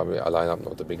BMW lineup,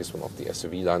 not the biggest one of the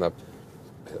SUV lineup.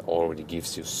 It already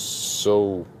gives you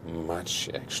so much,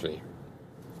 actually.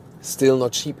 Still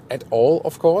not cheap at all,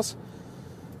 of course.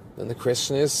 Then the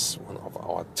question is, one of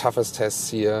our toughest tests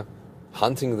here,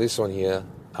 hunting this one here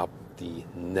up the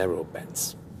narrow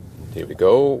bends. Here we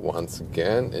go, once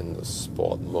again in the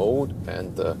sport mode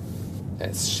and the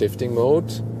S shifting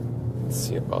mode. Let's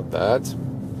see about that.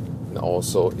 And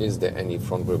also, is there any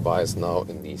front wheel bias now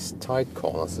in these tight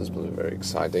corners? This will be very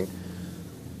exciting.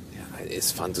 Yeah, it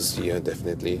is fun to steer,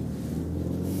 definitely.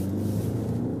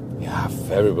 Yeah,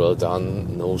 very well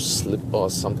done. No slip or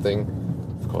something.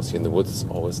 Of course, here in the woods,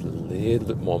 it's always a little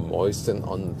bit more moist than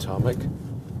on the tarmac.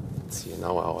 Let's see,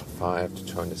 now our 5 to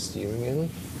turn the steering in.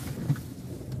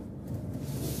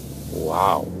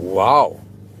 Wow, wow.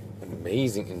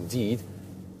 Amazing indeed.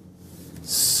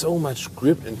 So much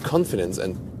grip and confidence,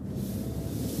 and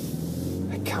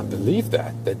I can't believe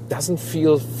that. That doesn't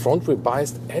feel front wheel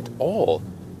biased at all.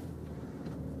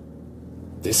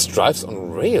 This drives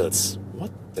on rails.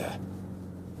 What the?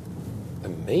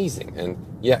 Amazing. And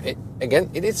yeah,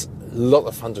 it is a lot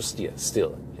of fun to steer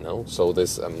still, you know. So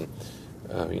this,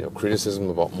 criticism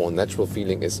about more natural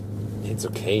feeling it's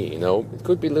okay, you know. It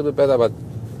could be a little bit better, but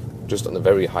just on a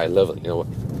very high level, you know.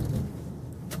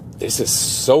 This is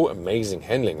so amazing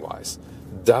handling-wise.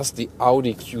 Does the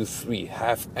Audi Q3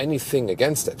 have anything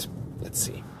against it? Let's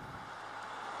see.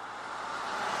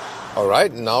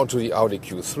 Alright, now to the Audi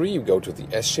Q3. You go to the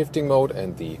S-shifting mode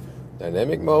and the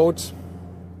dynamic mode.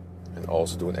 And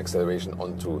also do an acceleration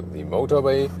onto the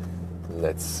motorway.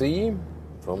 Let's see.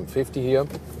 From 50 here.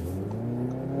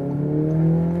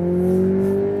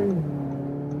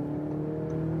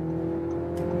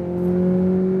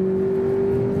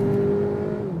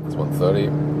 It's 130.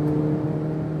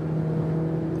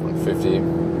 150.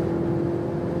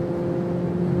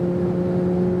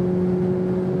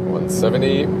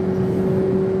 170.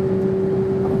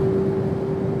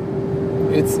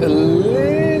 It's a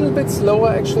little bit slower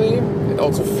actually. It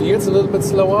also feels a little bit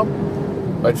slower,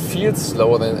 but it feels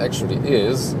slower than it actually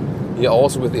is. Here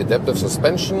also with the adaptive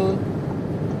suspension,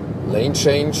 lane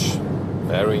change,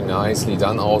 very nicely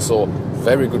done also.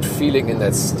 Very good feeling in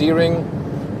that steering.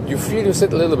 You feel you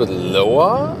sit a little bit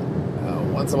lower.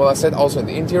 Once in a while I said also in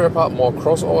the interior part, more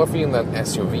crossover feeling than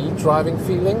SUV driving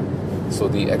feeling. So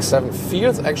the X7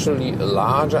 feels actually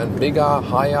larger and bigger,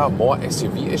 higher, more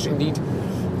SUV-ish indeed.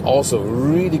 Also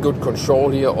really good control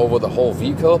here over the whole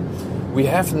vehicle. We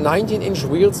have 19-inch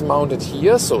wheels mounted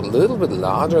here, so a little bit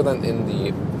larger than in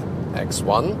the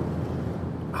X1.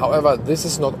 However, this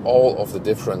is not all of the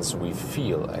difference we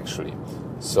feel actually.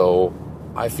 So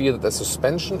I feel that the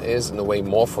suspension is in a way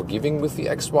more forgiving with the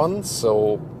X1.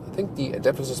 So I think the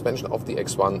adaptive suspension of the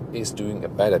X1 is doing a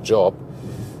better job.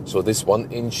 So this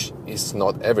 1 inch is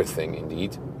not everything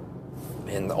indeed.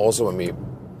 And also when we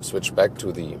switch back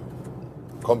to the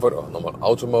comfort or normal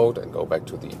auto mode and go back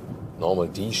to the normal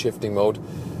D shifting mode,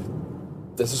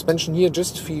 the suspension here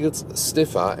just feels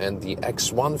stiffer, and the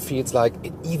X1 feels like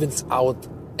it evens out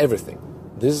everything.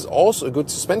 This is also a good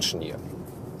suspension here,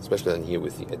 especially then here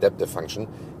with the adaptive function.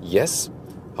 Yes,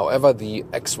 however, the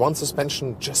X1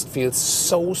 suspension just feels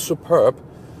so superb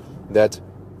that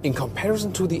in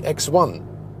comparison to the X1,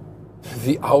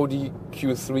 the Audi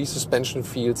Q3 suspension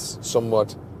feels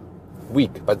somewhat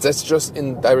weak. But that's just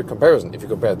in direct comparison. If you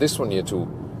compare this one here to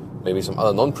maybe some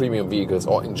other non-premium vehicles,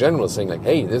 or in general saying like,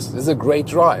 hey, this is a great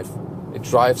drive. It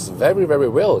drives very, very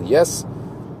well, yes.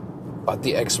 But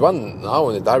the X1 now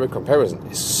in a direct comparison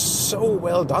is so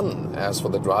well done as for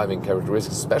the driving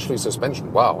characteristics, especially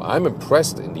suspension. Wow, I'm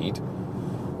impressed indeed.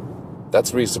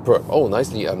 That's really superb. Oh,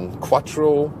 nicely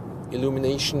quattro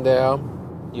illumination there.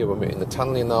 Here when we're in the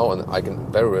tunnel here now, and I can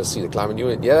very well see the climate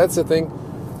unit. Yeah, that's the thing.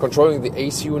 Controlling the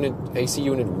AC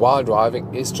unit while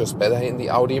driving is just better in the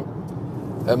Audi.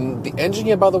 The engine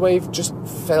here, by the way, just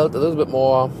felt a little bit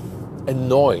more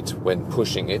annoyed when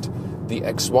pushing it. The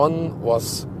X1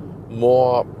 was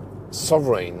more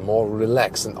sovereign, more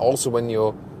relaxed, and also when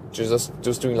you're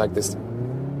just doing like this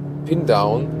pin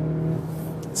down,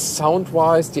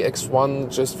 sound-wise, the X1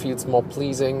 just feels more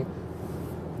pleasing.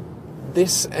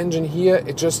 This engine here,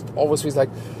 it just always feels like,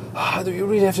 do you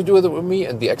really have to do it with me?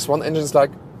 And the X1 engine is like,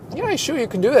 yeah, sure, you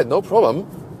can do that, no problem.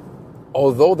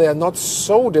 Although they are not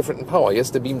so different in power.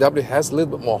 Yes, the BMW has a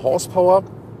little bit more horsepower.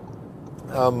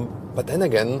 But then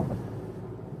again,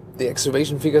 the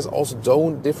acceleration figures also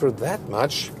don't differ that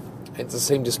much. It's the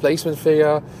same displacement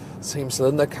figure, same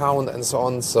cylinder count, and so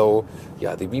on. So,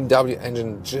 yeah, the BMW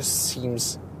engine just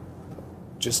seems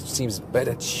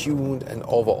better tuned and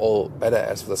overall better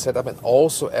as for the setup and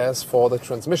also as for the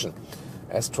transmission.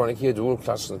 S-tronic here, dual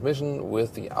clutch transmission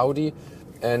with the Audi,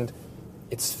 and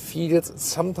it feels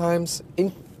sometimes,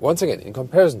 once again, in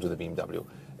comparison to the BMW,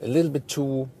 a little bit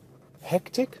too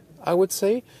hectic, I would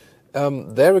say.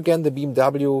 There again, the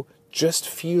BMW just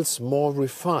feels more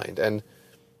refined, and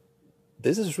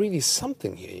this is really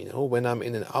something here, you know, when I'm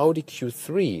in an Audi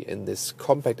Q3 in this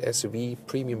compact SUV,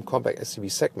 premium compact SUV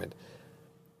segment,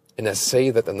 and I say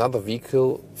that another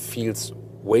vehicle feels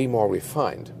way more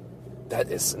refined. That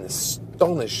is an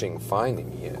astonishing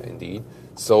finding here, indeed.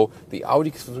 So the Audi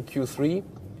Q3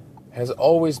 has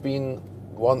always been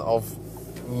one of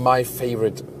my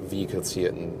favorite vehicles here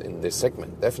in this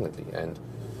segment, definitely. And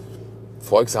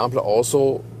for example,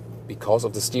 also because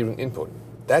of the steering input.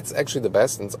 That's actually the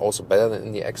best, and it's also better than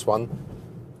in the X1.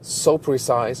 So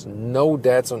precise, no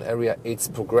dead zone area, it's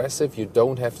progressive, you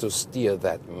don't have to steer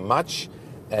that much.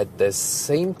 At the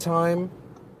same time,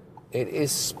 it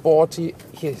is sporty.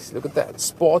 Yes, look at that.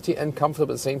 Sporty and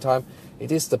comfortable at the same time.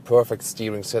 it is the perfect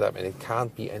steering setup, and it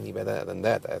can't be any better than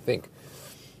that, I think.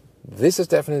 This is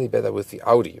definitely better with the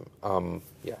Audi,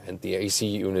 and the AC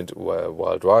unit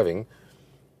while driving.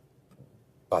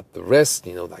 But the rest,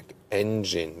 like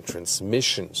engine,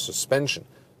 transmission, suspension,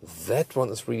 that one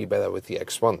is really better with the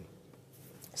X1.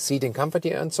 Seating comfort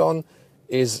here and so on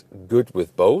is good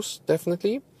with both,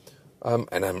 definitely.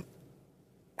 And I'm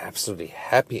absolutely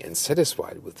happy and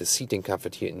satisfied with the seating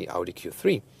comfort here in the Audi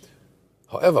Q3.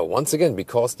 However, once again,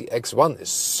 because the X1 is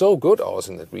so good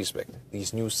also in that respect,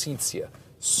 these new seats here,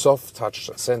 soft touch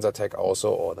sensor tech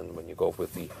also, or then when you go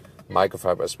with the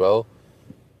microfiber as well,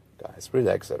 guys,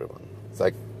 relax everyone. It's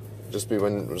like just be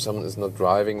when someone is not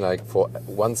driving like for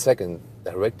 1 second,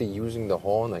 directly using the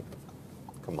horn, like,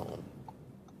 come on.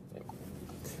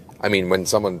 I mean, when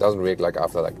someone doesn't react like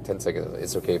after like 10 seconds,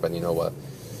 it's okay, but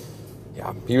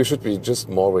people should be just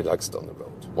more relaxed on the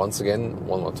road. Once again,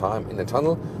 one more time in the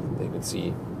tunnel, you can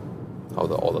see how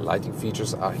all the lighting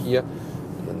features are here.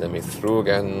 And then let me through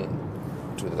again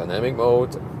to the dynamic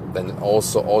mode. Then it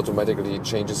also automatically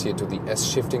changes here to the S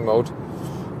shifting mode.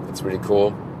 It's really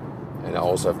cool. And I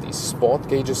also have these sport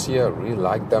gauges here. I really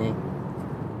like them.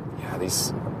 Yeah,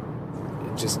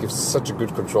 it just gives such a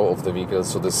good control of the vehicle.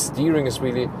 So the steering is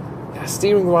really,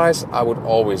 steering wise, I would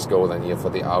always go then here for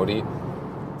the Audi.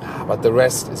 But the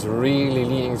rest is really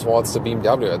leaning towards the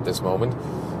BMW at this moment.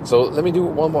 So let me do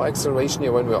one more acceleration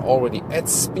here when we're already at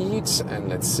speed. And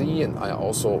let's see. And I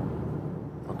also...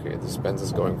 Okay, the Spence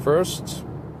is going first.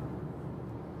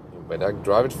 You better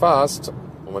drive it fast.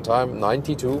 One more time.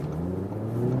 92.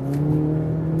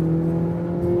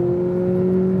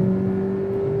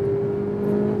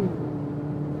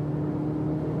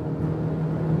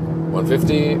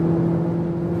 150.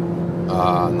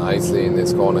 Nicely in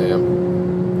this corner here.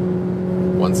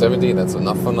 170, that's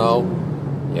enough for now.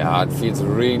 Yeah, it feels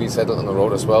really settled on the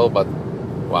road as well, but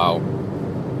wow.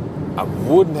 I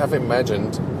wouldn't have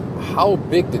imagined how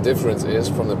big the difference is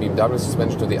from the BMW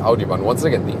suspension to the Audi one. Once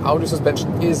again, the Audi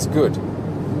suspension is good,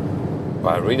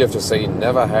 but I really have to say,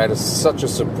 never had such a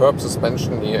superb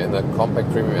suspension here in a compact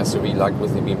premium SUV like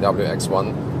with the BMW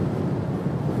X1.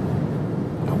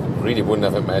 I really wouldn't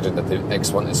have imagined that the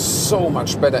X1 is so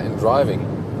much better in driving.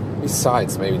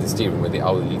 Besides maybe the steering, where the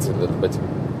Audi leads it a little bit.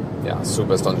 Yeah,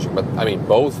 super astonishing. But I mean,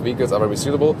 both vehicles are very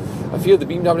suitable. I feel the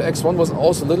BMW X1 was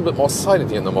also a little bit more silent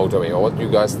here in the motorway. Or what do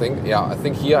you guys think? Yeah, I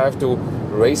think here I have to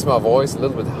raise my voice a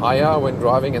little bit higher when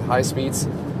driving at high speeds.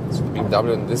 So the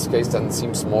BMW in this case then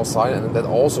seems more silent, and that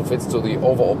also fits to the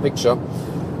overall picture.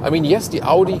 I mean, yes, the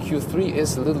Audi Q3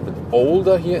 is a little bit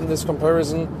older here in this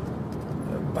comparison,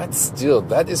 but still,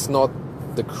 that is not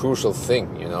the crucial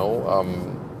thing,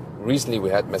 Recently we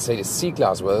had Mercedes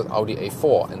C-Class with Audi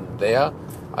A4, and there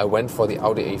I went for the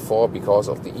Audi A4 because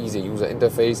of the easier user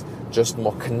interface, just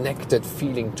more connected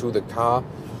feeling to the car.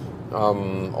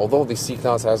 Although the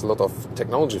C-Class has a lot of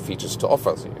technology features to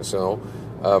offer,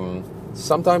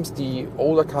 sometimes the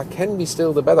older car can be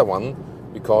still the better one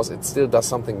because it still does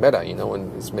something better,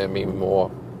 and it's maybe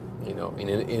more, in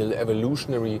an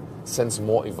evolutionary sense,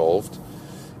 more evolved.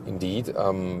 Indeed,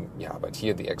 but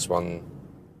here the X1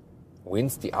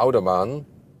 wins the Autobahn.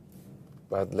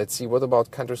 But let's see, what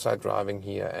about countryside driving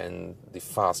here and the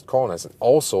fast corners? And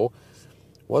also,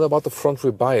 what about the front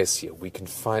wheel bias here? We can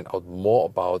find out more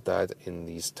about that in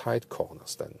these tight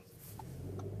corners then.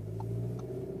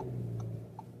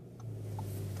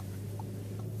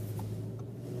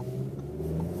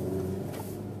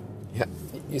 Yeah,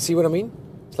 you see what I mean?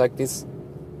 It's like this.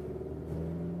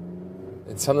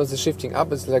 And sometimes the shifting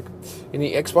up is like, in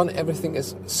the X1 everything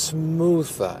is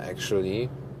smoother actually,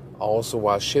 also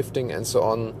while shifting and so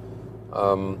on.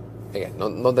 Again,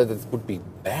 not that it would be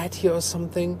bad here or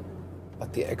something,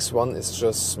 but the X1 is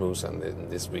just smoother in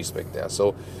this respect there.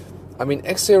 So, I mean,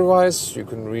 exterior wise, you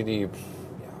can really,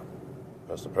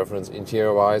 personal preference.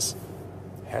 Interior wise,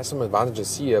 has some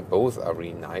advantages here. Both are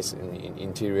really nice in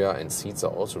interior, and seats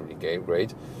are also really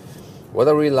great. What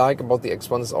I really like about the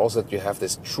X1 is also that you have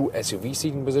this true SUV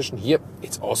seating position. Here,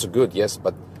 it's also good, yes,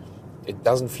 but it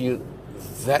doesn't feel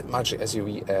that much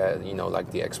SUV,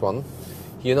 like the X1.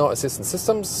 Here now, assistance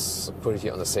systems, put it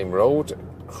here on the same road,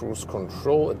 cruise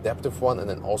control, adaptive one, and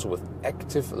then also with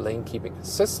active lane keeping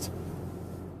assist.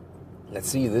 Let's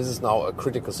see, this is now a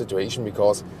critical situation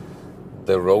because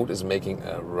the road is making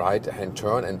a right-hand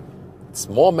turn, and it's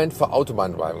more meant for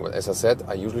Autobahn driving. But as I said,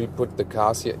 I usually put the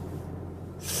cars here.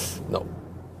 No.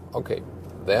 Okay.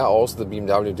 There also the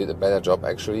BMW did a better job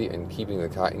actually in keeping the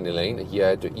car in the lane. Here I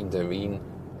had to intervene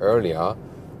earlier.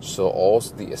 So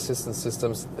also the assistance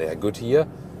systems, they are good here,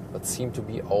 but seem to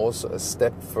be also a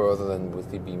step further than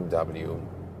with the BMW.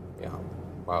 Yeah.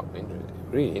 Wow.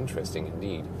 Really interesting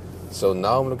indeed. So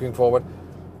now I'm looking forward.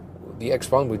 The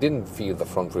X1, we didn't feel the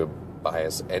front rear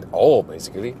bias at all,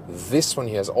 basically. This one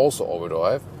here has also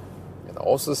overdrive, and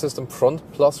also the system front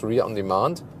plus rear on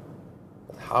demand.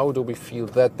 But how do we feel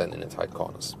that then in the tight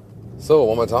corners? So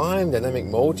one more time, dynamic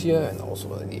mode here, and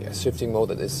also the shifting mode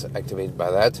that is activated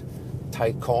by that.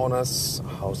 Tight corners,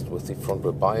 housed with the front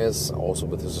rear bias, also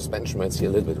with the suspension where it's here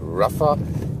a little bit rougher.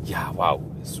 Yeah, wow,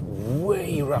 it's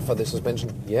way rougher, the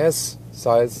suspension. Yes,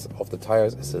 size of the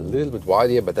tires is a little bit wide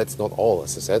here, but that's not all,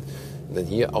 as I said. And then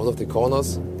here, out of the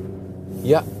corners,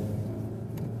 yeah,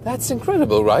 that's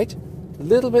incredible, right? A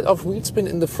little bit of wheel spin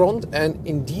in the front, and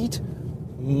indeed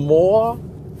more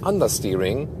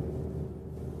understeering.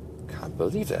 Can't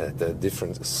believe that the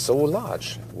difference is so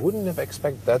large. Wouldn't have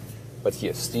expected that. But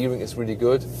here, steering is really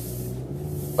good.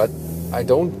 But I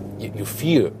don't, you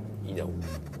feel,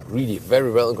 really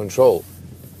very well in control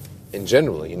in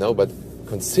general, but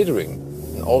considering,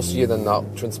 and also here then now,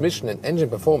 transmission and engine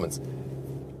performance,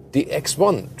 the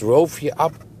X1 drove here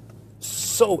up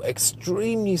so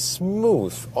extremely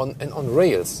smooth on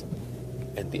rails.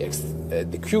 And the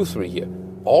Q3 here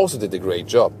also did a great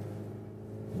job.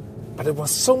 But it was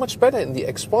so much better in the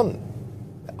X1.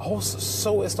 Also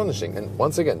so astonishing. And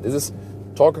once again, this is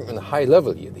talking on a high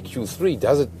level here. The Q3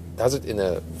 does it in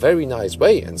a very nice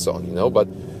way and so on, but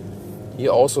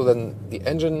here also then the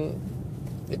engine,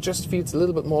 it just feels a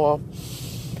little bit more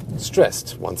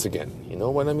stressed once again, you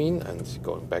know what I mean? And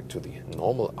going back to the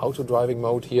normal auto driving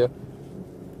mode here,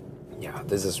 yeah,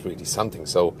 this is really something.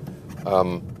 So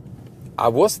I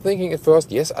was thinking at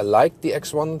first, yes, I liked the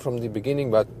X1 from the beginning,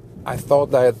 but I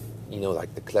thought that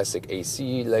like the classic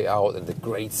AC layout and the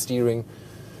great steering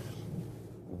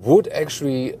would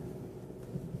actually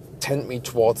tend me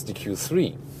towards the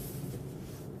Q3.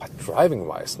 But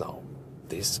driving-wise now,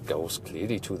 this goes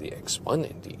clearly to the X1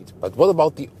 indeed. But what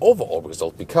about the overall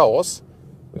result? Because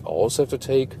we also have to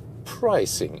take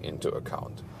pricing into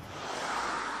account.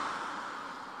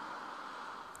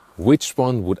 Which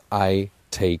one would I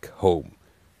take home?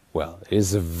 Well, it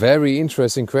is a very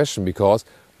interesting question because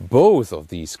both of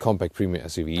these compact premium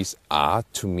SUVs are,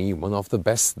 to me, one of the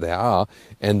best there are,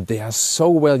 and they are so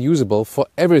well usable for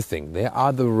everything. They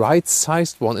are the right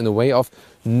sized one in a way of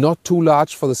not too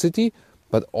large for the city,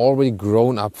 but already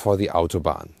grown up for the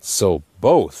Autobahn. So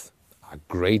both are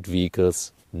great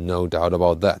vehicles, no doubt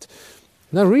about that.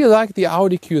 And I really like the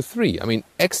Audi Q3. I mean,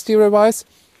 exterior-wise,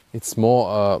 it's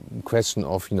more a question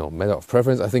of, matter of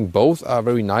preference. I think both are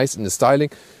very nice in the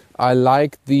styling. I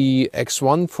like the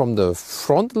X1 from the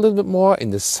front a little bit more.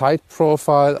 In the side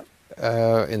profile,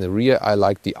 in the rear, I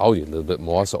like the Audi a little bit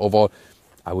more. So overall,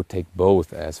 I would take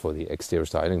both as for the exterior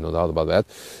styling, no doubt about that.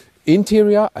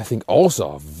 Interior, I think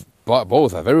also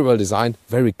both are very well designed,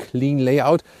 very clean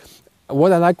layout.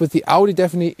 What I like with the Audi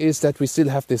definitely is that we still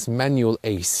have this manual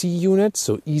AC unit,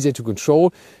 so easier to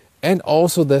control. And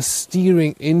also the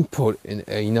steering input,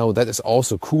 that is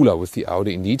also cooler with the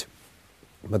Audi indeed.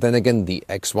 But then again, the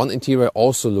X1 interior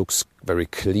also looks very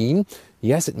clean.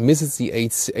 Yes, it misses the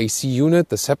AC unit,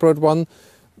 the separate one,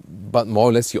 but more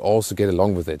or less you also get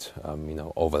along with it,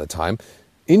 over the time.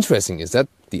 Interesting is that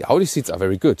the Audi seats are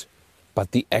very good,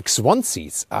 but the X1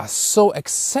 seats are so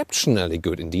exceptionally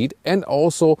good indeed, and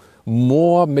also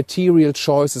more material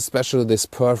choice, especially this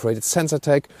perforated sensor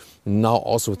tech, now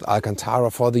also with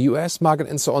Alcantara for the US market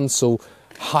and so on. So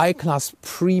high-class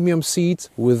premium seats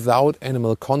without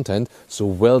animal content. So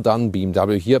well done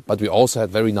BMW here, but we also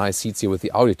had very nice seats here with the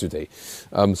Audi today.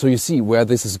 So you see where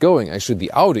this is going. Actually,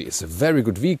 the Audi is a very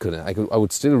good vehicle and I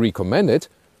would still recommend it,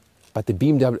 but the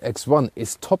BMW X1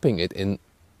 is topping it in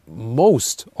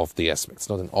most of the aspects,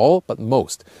 not in all, but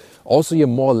most. Also here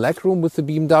more legroom with the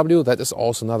BMW. That is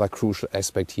also another crucial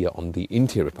aspect here on the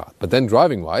interior part. But then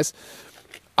driving-wise,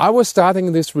 I was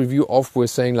starting this review off with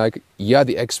saying like, yeah,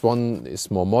 the X1 is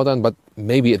more modern, but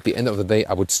maybe at the end of the day,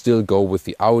 I would still go with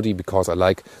the Audi because I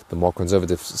like the more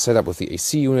conservative setup with the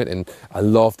AC unit and I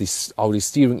love this Audi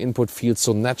steering input, feels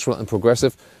so natural and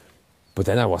progressive. But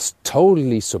then I was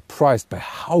totally surprised by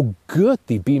how good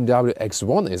the BMW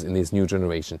X1 is in this new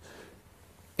generation.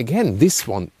 Again, this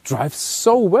one drives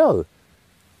so well,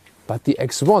 but the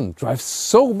X1 drives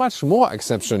so much more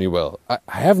exceptionally well. I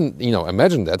haven't,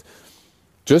 imagined that.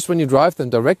 Just when you drive them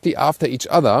directly after each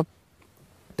other,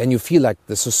 then you feel like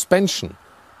the suspension,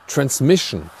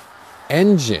 transmission,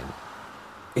 engine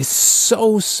is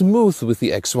so smooth with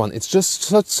the X1. It's just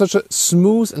such a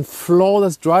smooth and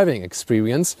flawless driving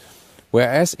experience.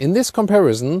 Whereas in this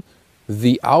comparison,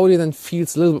 the Audi then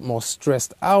feels a little bit more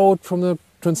stressed out from the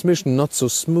transmission, not so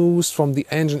smooth from the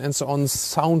engine and so on,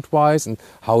 sound-wise and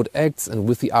how it acts and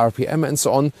with the RPM and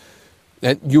so on.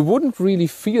 And you wouldn't really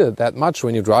feel it that much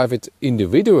when you drive it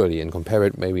individually and compare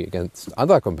it maybe against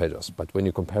other competitors. But when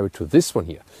you compare it to this one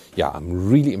here, yeah, I'm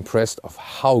really impressed of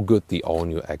how good the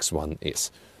all-new X1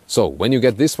 is. So when you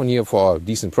get this one here for a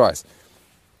decent price,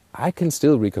 I can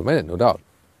still recommend it, no doubt.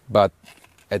 But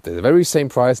at the very same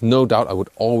price, no doubt I would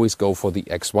always go for the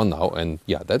X1 now. And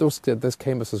yeah, this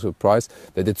came as a surprise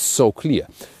that it's so clear.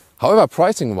 However,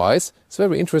 pricing-wise, it's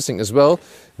very interesting as well.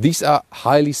 These are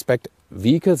highly spec'd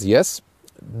vehicles, yes.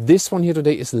 This one here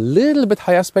today is a little bit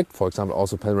higher spec. For example,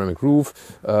 also panoramic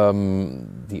roof,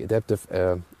 the adaptive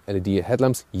LED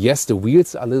headlamps. Yes, the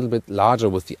wheels are a little bit larger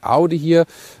with the Audi here,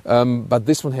 but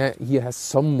this one here has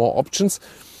some more options.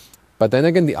 But then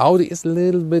again, the Audi is a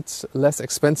little bit less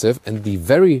expensive, and the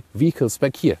very vehicle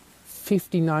spec here,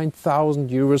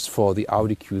 59,000 euros for the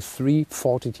Audi Q3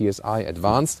 40 TSI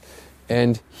Advanced,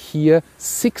 and here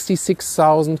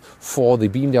 66,000 for the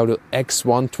BMW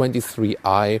X1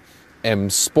 23i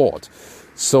M Sport.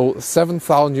 So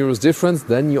 7,000 euros difference.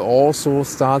 Then you also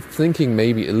start thinking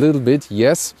maybe a little bit,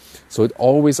 yes. So it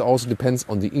always also depends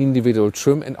on the individual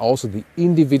trim and also the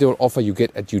individual offer you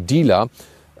get at your dealer.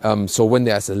 So when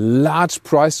there's a large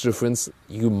price difference,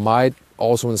 you might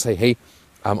also want to say, hey,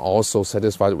 I'm also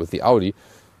satisfied with the Audi.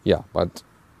 Yeah, but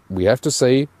we have to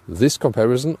say this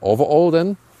comparison overall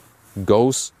then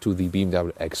goes to the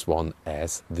BMW X1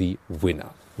 as the winner.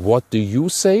 What do you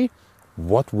say?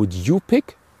 What would you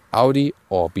pick? Audi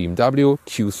or BMW,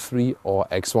 Q3 or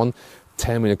X1?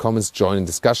 Tell me in the comments, join in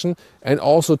discussion, and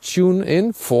also tune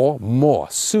in for more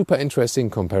super interesting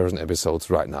comparison episodes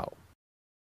right now.